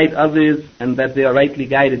who guide others, and that they are rightly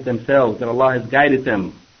guided themselves, that Allah has guided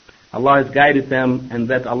them. Allah has guided them, and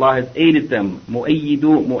that Allah has aided them.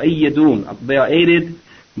 Mu'ayyadun. They are aided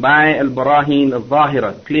by al-barahin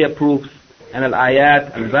al-zahira, clear proofs, and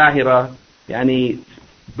al-ayat al-zahira, yani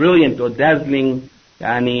brilliant or dazzling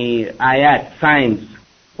ayat, signs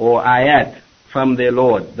or ayat from their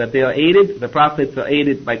Lord. That they are aided, the prophets are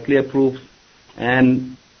aided by clear proofs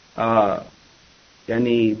and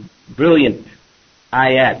brilliant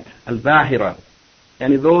ayat al-zahira.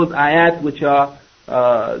 Those ayat which are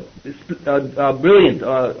brilliant,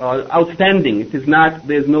 outstanding. It is not,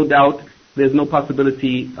 there's no doubt, there's no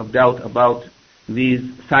possibility of doubt about these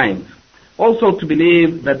signs. Also to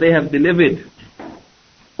believe that they have delivered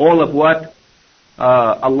all of what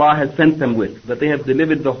Allah has sent them with, that they have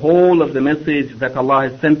delivered the whole of the message that Allah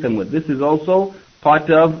has sent them with. This is also part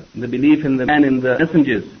of the belief in the man and the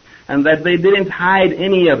messengers, and that they didn't hide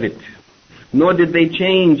any of it, nor did they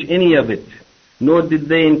change any of it, nor did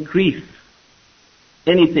they increase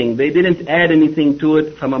anything. They didn't add anything to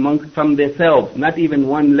it from themselves, not even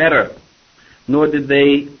one letter, nor did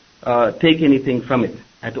they take anything from it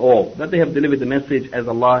at all. That they have delivered the message as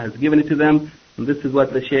Allah has given it to them. And this is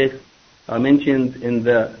what the Shaykh mentioned in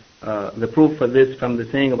the proof for this from the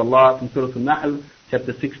saying of Allah from Surah Al-Nahl,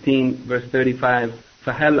 chapter 16, verse 35.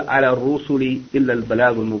 فَهَلْ عَلَى الرُّسُلِ إِلَّا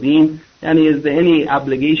الْبَلَاغُ الْمُبِينُ. Is there any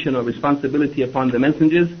obligation or responsibility upon the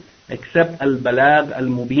messengers except al-balag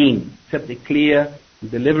al-mubin, except a clear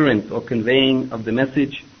deliverance or conveying of the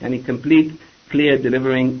message, and a complete, clear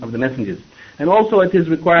delivering of the messengers. And also it is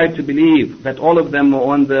required to believe that all of them are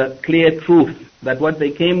on the clear truth, that what they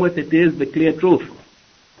came with, it is the clear truth.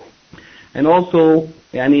 And also,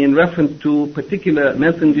 in reference to particular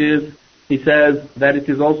messengers, he says that it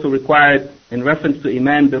is also required, in reference to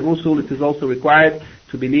Iman bil Rusul, it is also required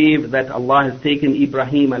to believe that Allah has taken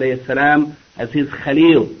Ibrahim alayhi salam as his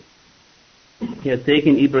Khalil. He has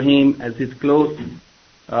taken Ibrahim as his close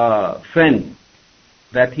friend,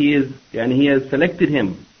 that he has selected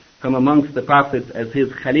him from amongst the prophets as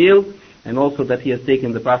his Khalil, and also that he has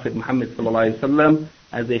taken the Prophet Muhammad sallallahu alaihi wasallam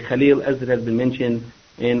as a Khalil, as it has been mentioned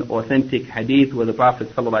in authentic hadith, where the Prophet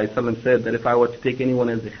sallallahu alaihi wasallam said that if I were to take anyone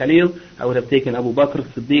as a Khalil, I would have taken Abu Bakr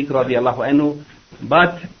Siddiq radiallahu anhu,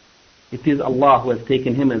 but it is Allah who has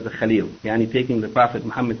taken him as a Khalil, taking the Prophet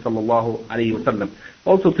Muhammad sallallahu alaihi wasallam.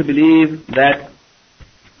 Also to believe that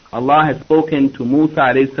Allah has spoken to Musa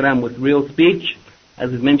alayhi salam with real speech,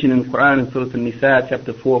 as is mentioned in the Quran in Surah An-Nisa,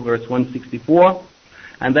 chapter 4, verse 164,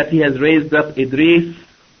 and that he has raised up Idris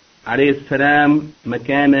alayhi salam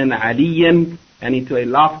makanan aliyan, to a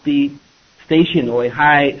lofty station or a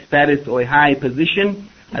high status or a high position,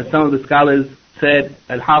 as some of the scholars said.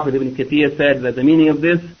 Al-Hafidh ibn Kathir said that the meaning of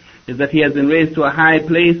this is that he has been raised to a high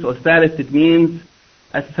place or status. It means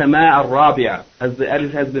as-sama al-rabi'a, as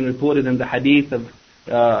it has been reported in the hadith of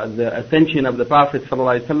the ascension of the Prophet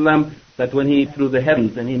ﷺ, that when he through the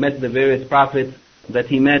heavens and he met the various prophets, that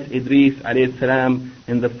he met Idris alayhi salam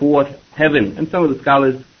in the fourth heaven. And some of the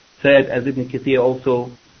scholars said, as Ibn Kathir also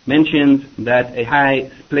mentioned, that a high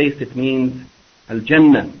place, it means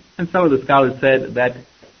al-Jannah. And some of the scholars said that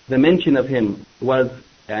the mention of him was,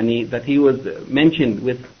 that he was mentioned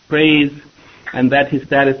with praise, and that his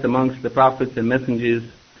status amongst the prophets and messengers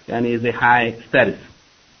is a high status.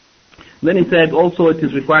 Then he said also it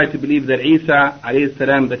is required to believe that Isa alayhi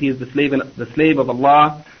salam, that he is the slave of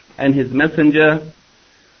Allah and his messenger,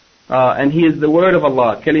 and he is the word of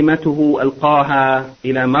Allah. Kalimatuhu alqaha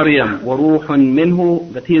ila Maryam wa ruhun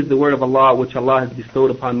minhu, that he is the word of Allah which Allah has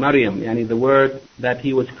bestowed upon Maryam, the word that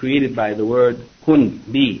he was created by, the word kun,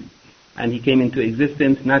 be, and he came into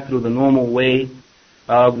existence not through the normal way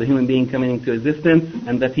of the human being coming into existence,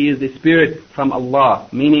 and that he is a spirit from Allah,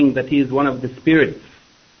 meaning that he is one of the spirits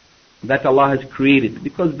that Allah has created,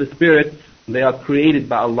 because the spirits, they are created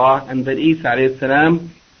by Allah, and that Isa alayhi salam,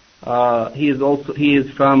 he is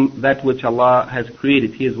from that which Allah has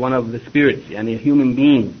created. He is one of the spirits, a human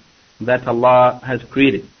being that Allah has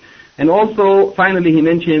created. And also, finally, he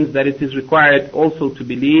mentions that it is required also to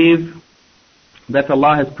believe that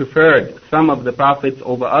Allah has preferred some of the prophets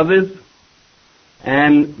over others,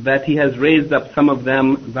 and that he has raised up some of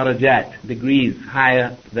them darajat, degrees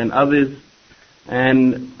higher than others.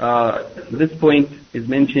 And this point is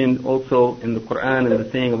mentioned also in the Quran, in the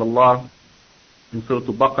saying of Allah in Surah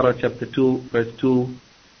Al-Baqarah, chapter 2, verse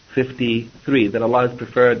 253, that Allah has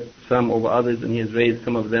preferred some over others, and he has raised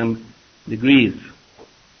some of them degrees.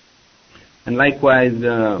 And likewise,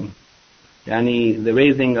 the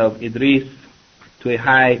raising of Idris to a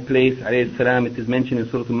high place, alayhi salam. It is mentioned in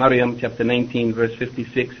Surah Maryam, chapter 19, verse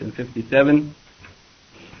 56 and 57.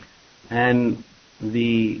 And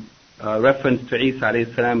the reference to Isa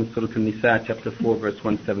alayhi salam in Surah An-Nisa, chapter 4, verse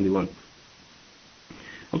 171.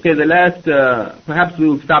 Okay, the last, perhaps we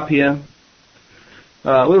will stop here.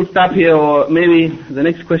 We'll stop here, or maybe the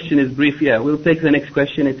next question is brief. Yeah, we'll take the next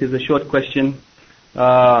question. It is a short question.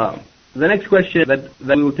 The next question that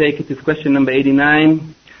we will take, it is question number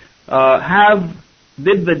 89.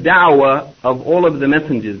 Did the da'wah of all of the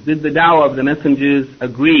messengers,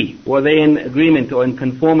 agree? Were they in agreement or in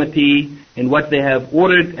conformity in what they have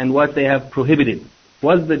ordered and what they have prohibited?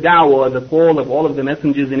 Was the da'wah, the call of all of the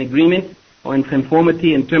messengers, in agreement or in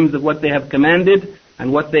conformity in terms of what they have commanded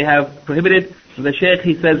and what they have prohibited? The Shaykh,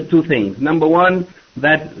 he says two things. Number one,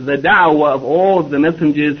 that the da'wah of all of the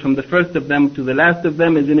messengers, from the first of them to the last of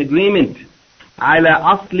them, is in agreement. على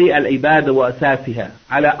أصل العبادة وأساسها.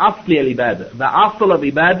 على أصل العبادة. The asl of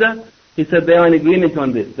ibadah, he said they are in agreement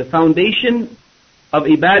on this. The foundation of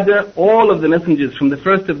ibadah, all of the messengers, from the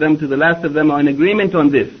first of them to the last of them, are in agreement on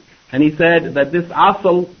this. And he said that this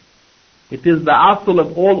asl, it is the asl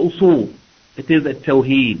of all usul. It is a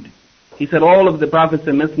tawheed. He said all of the prophets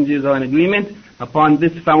and messengers are in agreement upon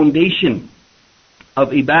this foundation of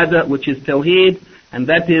ibadah, which is tawheed, and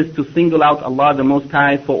that is to single out Allah the Most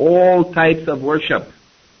High for all types of worship.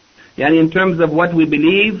 Yani in terms of what we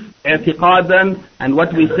believe, i'tiqadan, and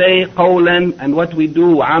what we say, qawlan, and what we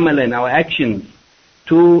do, amalan, our actions,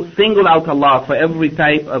 to single out Allah for every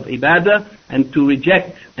type of ibadah, and to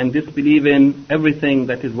reject and disbelieve in everything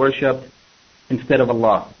that is worshipped instead of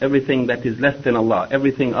Allah, everything that is less than Allah,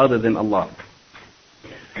 everything other than Allah.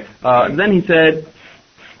 Then he said,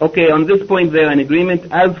 okay, on this point they are in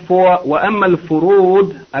agreement. As for وَأَمَّا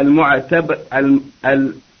الْفُرُودِ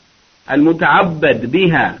الْمُتَعَبَّدْ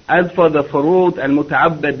بِهَا, as for the furud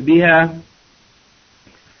al-muta'abbad biha,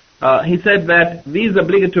 he said that these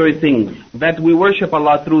obligatory things, that we worship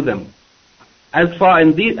Allah through them, as far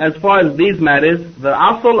as these matters, the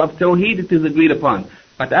asl of tawheed, it is agreed upon.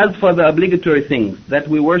 But as for the obligatory things, that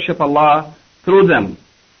we worship Allah through them,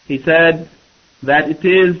 he said that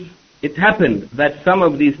it happened that some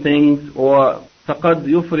of these things, or فَقَدْ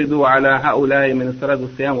يُفْرِضُ عَلَى هَؤُلَاءِ مِنَ الصَّلَاةِ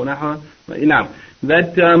وَالصِّيَامِ وَنَحْوَهُ,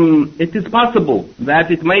 that it is possible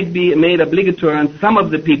that it might be made obligatory on some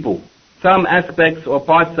of the people, some aspects or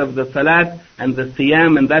parts of the salat and the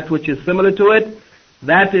siyam and that which is similar to it,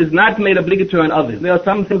 that is not made obligatory on others. There are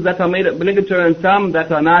some things that are made obligatory on some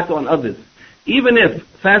that are not on others. Even if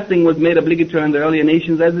fasting was made obligatory in the earlier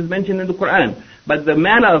nations, as is mentioned in the Quran, but the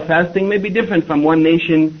manner of fasting may be different from one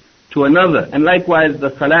nation to another, and likewise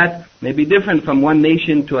the salat may be different from one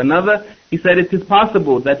nation to another. He said it is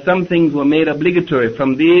possible that some things were made obligatory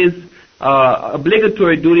from these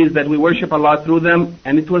obligatory duties that we worship Allah through them,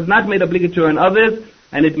 and it was not made obligatory on others,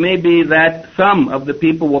 and it may be that some of the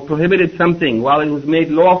people were prohibited something while it was made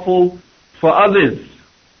lawful for others.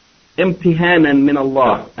 Imtihanan min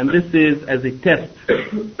Allah, and this is as a test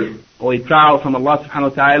or a trial from Allah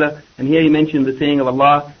subhanahu wa ta'ala. And here he mentioned the saying of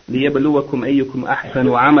Allah, لِيَبْلُوَكُمْ أَيُّكُمْ أَحْسَنُ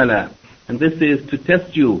عَمَلًا, and this is to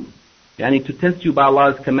test you, yani to test you by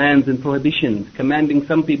Allah's commands and prohibitions, commanding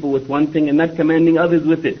some people with one thing and not commanding others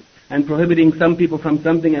with it, and prohibiting some people from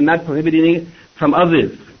something and not prohibiting it from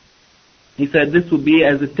others. He said this will be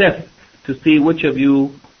as a test to see which of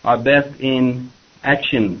you are best in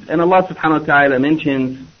actions. And Allah subhanahu wa ta'ala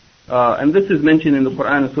mentions, and this is mentioned in the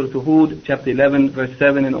Quran in Surah Hud, chapter 11, verse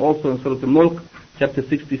 7, and also in Surah Al-Mulk, chapter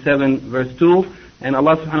 67, verse 2. And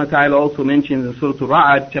Allah subhanahu wa ta'ala also mentions in Surah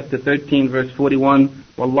Al-Ra'd, chapter 13, verse 41,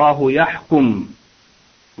 وَاللَّهُ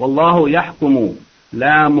يَحْكُمُ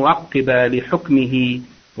لَا مُعَقِّبَ لِحُكْمِهِ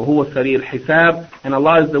وَهُوَ سَرِيعُ الْحِسَابِ. And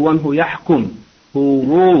Allah is the one who yahkum, who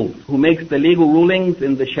rules, who makes the legal rulings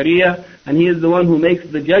in the Sharia, and He is the one who makes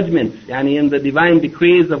the judgments, yani in the divine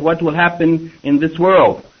decrees of what will happen in this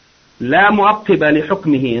world. لا مُعَقِّبَ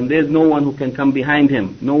لِحُكْمِهِ, and there is no one who can come behind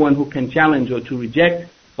Him, no one who can challenge or to reject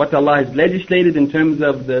what Allah has legislated in terms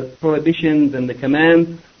of the prohibitions and the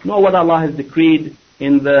commands, nor what Allah has decreed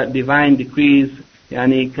in the divine decrees,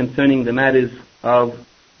 yani concerning the matters of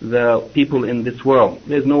the people in this world.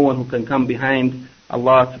 There is no one who can come behind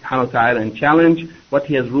Allah subhanahu wa ta'ala and challenge what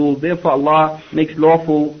He has ruled. Therefore Allah makes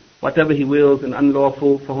lawful whatever He wills and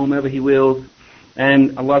unlawful for whomever He wills.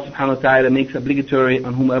 And Allah subhanahu wa ta'ala makes obligatory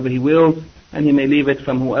on whomever He wills, and He may leave it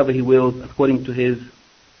from whoever He wills according to His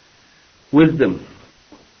wisdom.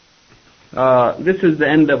 This is the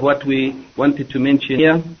end of what we wanted to mention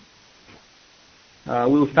here.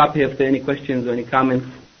 We will stop here if there are any questions or any comments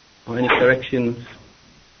or any corrections.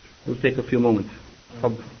 We'll take a few moments.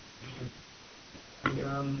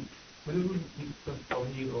 when we discuss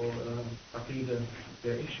Tawheed or Aqidah,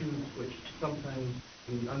 there are issues which sometimes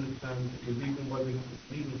we understand the reason why we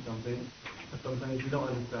believe in something, and sometimes we don't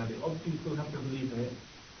understand it. Obviously, you still have to believe in it,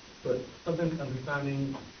 but sometimes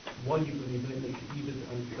understanding why you believe in it makes it easier to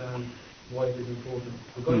understand why it is important.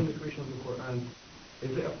 Regarding the creation of the Quran,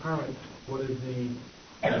 is it apparent what is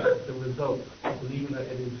the result of believing that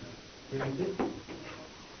it is created?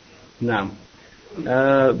 No.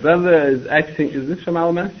 Brother is asking, is this from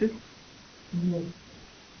our masjid? No.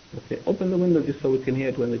 Okay, open the window just so we can hear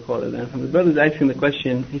it when they call it. And the brother is asking the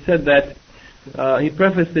question. He said that, he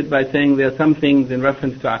prefaced it by saying there are some things in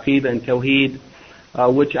reference to Aqidah and Tawheed,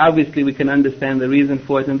 which obviously we can understand the reason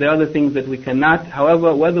for it, and there are other things that we cannot.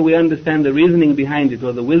 However, whether we understand the reasoning behind it,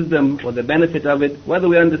 or the wisdom, or the benefit of it, whether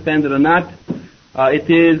we understand it or not,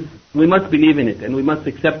 we must believe in it, and we must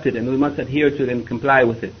accept it, and we must adhere to it and comply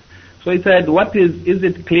with it. So he said, is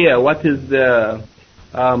it clear, what is the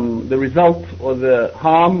result, or the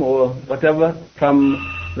harm, or whatever, from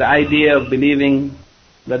the idea of believing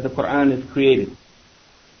that the Quran is created?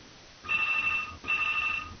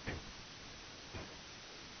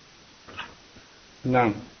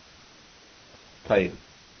 No. طيب.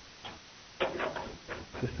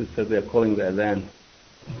 Sister said they are calling the adhan.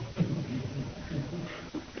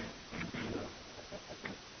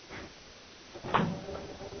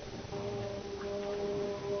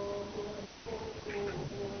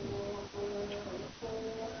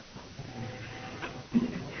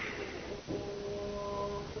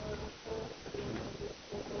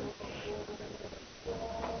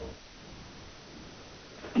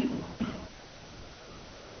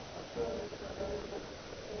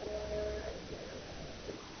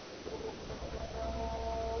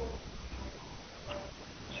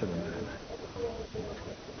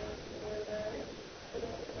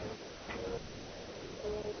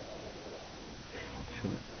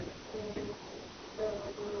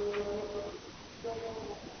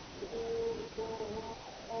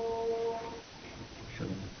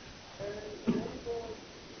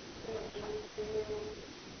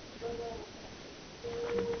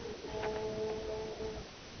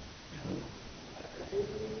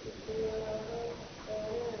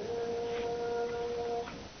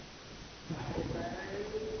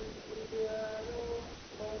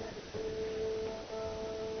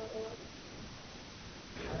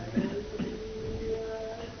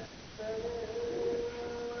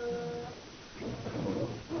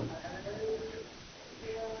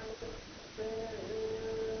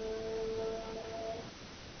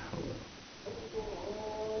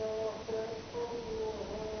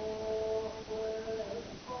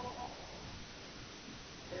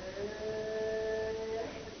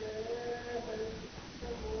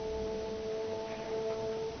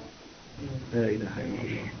 لا إله إلا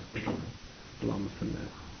الله اللهم صل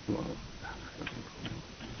على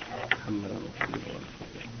محمد رسول الله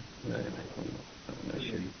لا إله إلا الله لا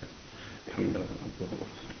شريك له محمد عبده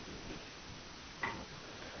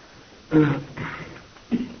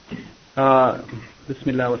ورسوله بسم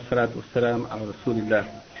الله والصلاة والسلام على رسول الله.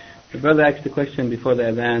 The brother asked the question before the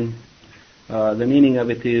adhan. The meaning of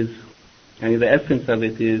it is, and the essence of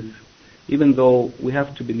it is, even though we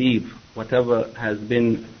have to believe whatever has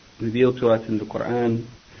been revealed to us in the Quran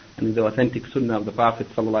and in the authentic Sunnah of the Prophet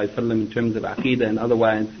ﷺ in terms of Aqidah and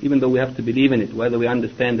otherwise, even though we have to believe in it, whether we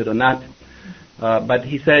understand it or not, but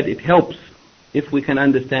he said it helps if we can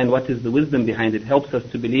understand what is the wisdom behind it, helps us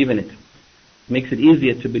to believe in it, makes it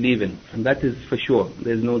easier to believe in, and that is for sure,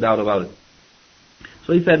 there's no doubt about it.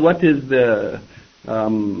 So he said, what is the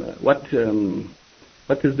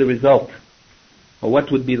result, or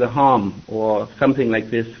what would be the harm, or something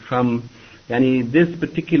like this from this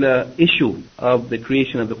particular issue of the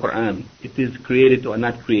creation of the Quran? It is created or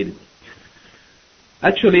not created.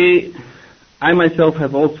 Actually, I myself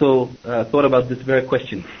have also thought about this very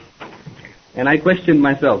question. And I questioned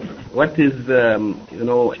myself, what is,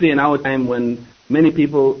 especially in our time when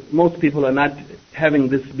most people are not having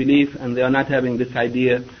this belief and they are not having this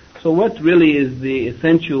idea. So what really is the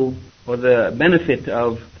essential or the benefit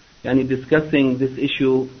of discussing this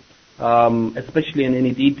issue, especially in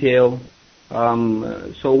any detail?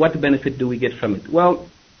 So what benefit do we get from it? Well,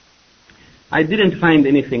 I didn't find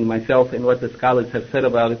anything myself in what the scholars have said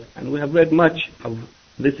about it, and we have read much of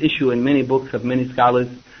this issue in many books of many scholars,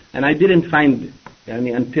 and I didn't find,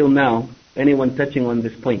 until now, anyone touching on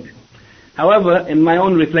this point. However, in my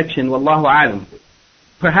own reflection, wallahu a'lam,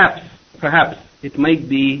 perhaps it might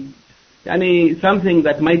be something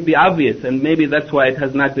that might be obvious, and maybe that's why it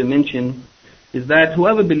has not been mentioned, is that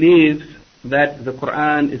whoever believes that the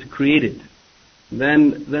Quran is created,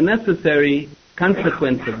 then the necessary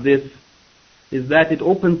consequence of this is that it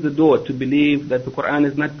opens the door to believe that the Quran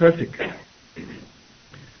is not perfect.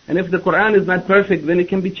 And if the Quran is not perfect, then it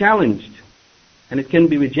can be challenged and it can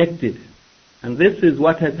be rejected. And this is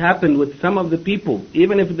what has happened with some of the people.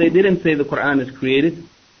 Even if they didn't say the Quran is created,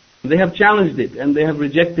 they have challenged it and they have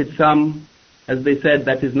rejected some, as they said,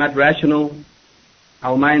 that is not rational.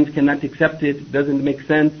 Our minds cannot accept it, doesn't make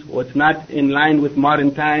sense, or it's not in line with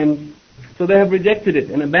modern times. So they have rejected it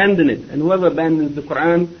and abandoned it. And whoever abandons the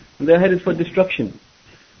Quran, they're headed for destruction.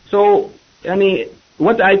 So,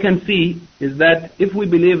 what I can see is that if we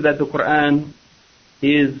believe that the Quran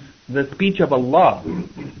is the speech of Allah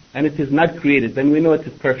and it is not created, then we know it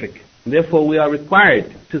is perfect. Therefore, we are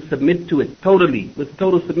required to submit to it totally, with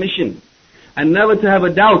total submission, and never to have a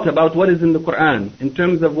doubt about what is in the Quran in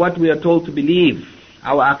terms of what we are told to believe,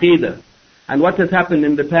 our aqidah, and what has happened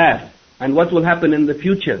in the past, and what will happen in the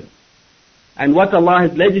future, and what Allah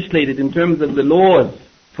has legislated in terms of the laws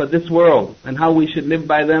for this world and how we should live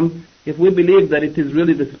by them. If we believe that it is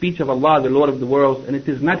really the speech of Allah, the Lord of the worlds, and it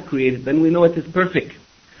is not created, then we know it is perfect.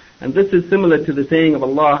 And this is similar to the saying of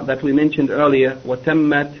Allah that we mentioned earlier,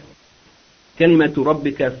 وَتَمَّتْ كَلِمَةُ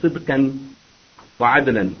رَبِّكَ صِدْقًا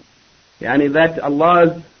وَعَدْلًا.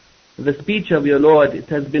 That the speech of your Lord, it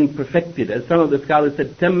has been perfected. As some of the scholars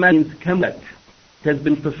said, تَمَّ means كَمَّت. It has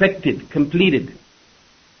been perfected, completed.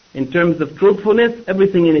 In terms of truthfulness,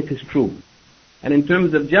 everything in it is true. And in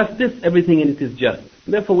terms of justice, everything in it is just.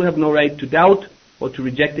 Therefore, we have no right to doubt or to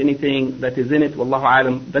reject anything that is in it. Wallahu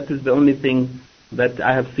alam. That is the only thing that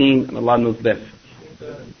I have seen, and Allah knows best.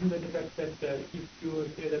 In the fact that if you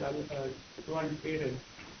say that Quran is created,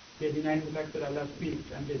 they deny the fact that Allah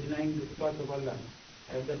speaks, and they deny the thoughts of Allah.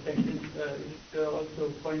 That sentence it also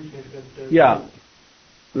points that. Yeah.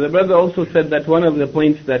 The brother also said that one of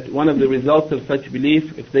the results of such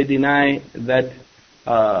belief, if they deny that,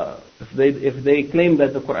 if they claim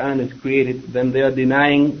that the Quran is created, then they are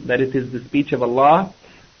denying that it is the speech of Allah,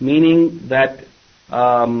 meaning that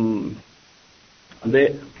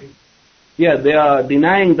they are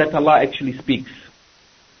denying that Allah actually speaks.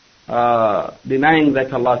 Denying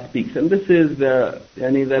that Allah speaks. And this is the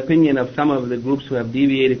opinion of some of the groups who have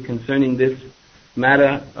deviated concerning this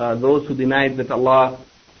matter, those who denied that Allah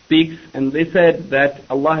speaks, and they said that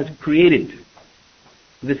Allah has created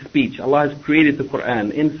this speech. Allah has created the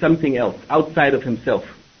Quran in something else, outside of Himself.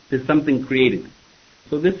 There's something created.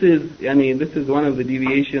 So this is one of the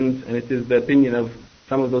deviations, and it is the opinion of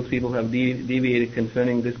some of those people who have deviated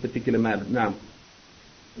concerning this particular matter. Now,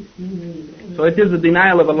 so it is a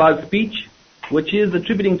denial of Allah's speech, which is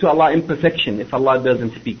attributing to Allah imperfection if Allah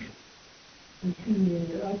doesn't speak.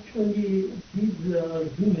 Actually, these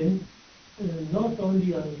arguments, not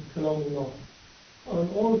only on Kalamullah, on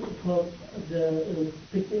all of the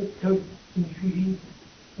third century,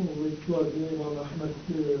 which was Imam Ahmad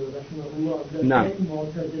Rahimahullah, the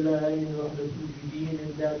Mu'tazila and Rahdul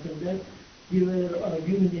and that, they were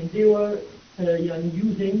arguing, and they were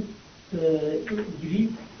using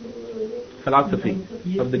Greek philosophy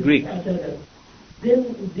of the Greeks. Then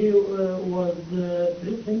there was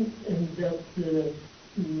present in that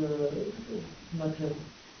matter.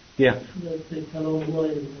 Yeah. That the Kalamullah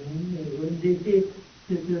is, when they say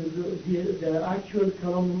that the actual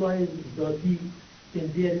Kalamullah is Dhati, then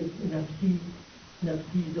there is Nafsi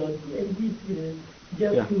Dhati, and this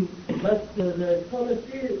just to, but the scholars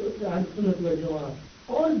say Al-Sunnah wal Jama'ah.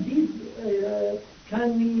 All these can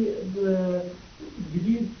be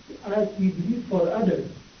believed as we believe for other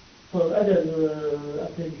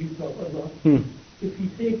attributes of Allah. If we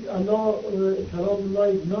say Allah, Kalamullah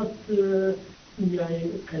is not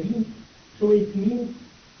Kareem, so it means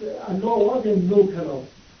Allah wasn't no Kalam.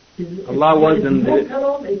 Allah wasn't no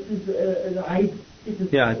Kalam, it is Aib.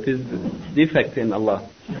 It is defect in Allah.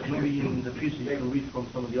 Maybe in the future you can read from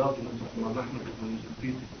some of the arguments of Imam Ahmad when he's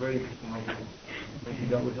repeated very interesting arguments. Maybe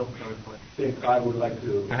that would help clarify. I would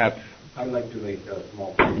like to make a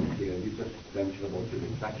small point here. You just mentioned about the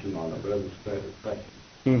reflection on a brother's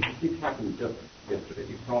question. It happened just yesterday.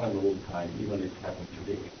 It's not an old time, even it happened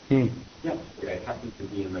today. Yes, it happened to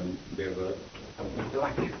be when there were some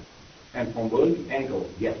intellectuals. And from worldly angle,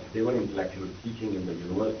 yes, they were intellectuals teaching in the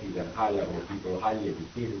universities and high-level people, highly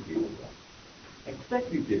educated people.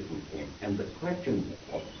 Exactly different thing. And the question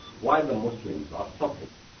of why the Muslims are suffering.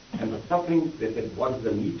 And the suffering, they said, what is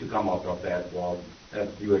the need to come out of that was, as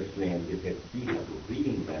you explained, they said, we have to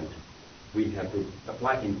reinvent, we have to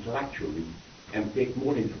apply intellectually and take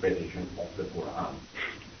more interpretation of the Quran.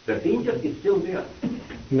 The danger is still there.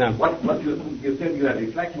 No. What you said you had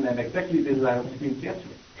reflection, and exactly this I have experienced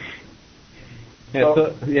yesterday.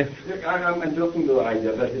 Yes. I'm endorsing the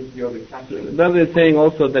idea that it's your recapitulation. Brother is saying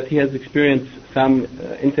also that he has experienced some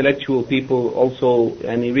intellectual people also,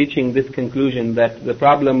 and reaching this conclusion that the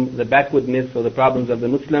problem, the backwardness or the problems of the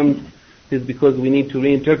Muslims is because we need to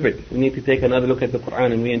reinterpret. We need to take another look at the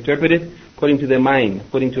Quran and reinterpret it according to their mind,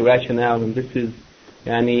 according to rationale, and this is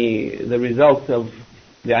the result of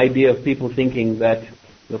the idea of people thinking that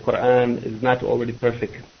the Quran is not already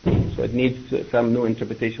perfect. So it needs some new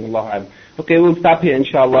interpretation. Allah. Okay, we'll stop here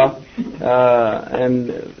inshallah.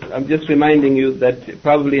 And I'm just reminding you that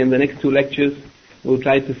probably in the next 2 lectures we'll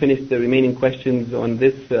try to finish the remaining questions on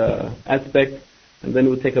this aspect, and then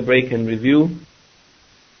we'll take a break and review.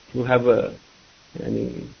 We'll have an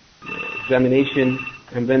examination,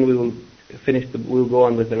 and then we will we'll go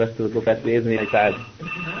on with the rest of the book at the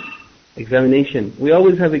examination. We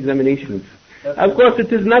always have examinations. Of course,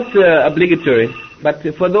 it is not obligatory, but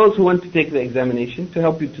for those who want to take the examination, to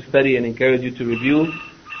help you to study and encourage you to review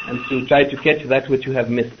and to try to catch that which you have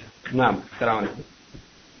missed. Naam. Assalamu alaikum.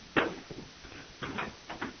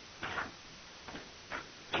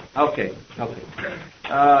 Okay.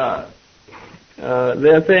 They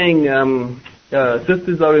are saying,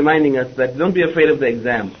 sisters are reminding us that don't be afraid of the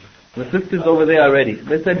exam. The sisters over there are ready.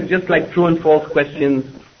 They said just like true and false questions,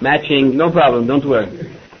 matching, no problem, don't worry.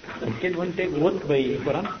 Can one take both by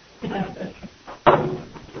Quran?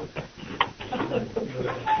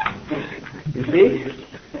 You see?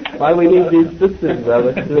 Why we need these sisters,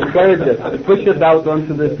 brother, to encourage us, to push us out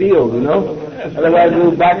onto the field, Otherwise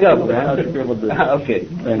we'll back up, man. Okay.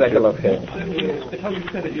 Thank you. How you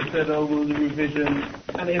said it, you said, we'll do revision,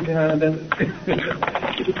 and then...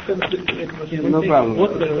 No problem.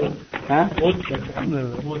 Huh?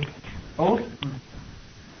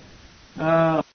 Both?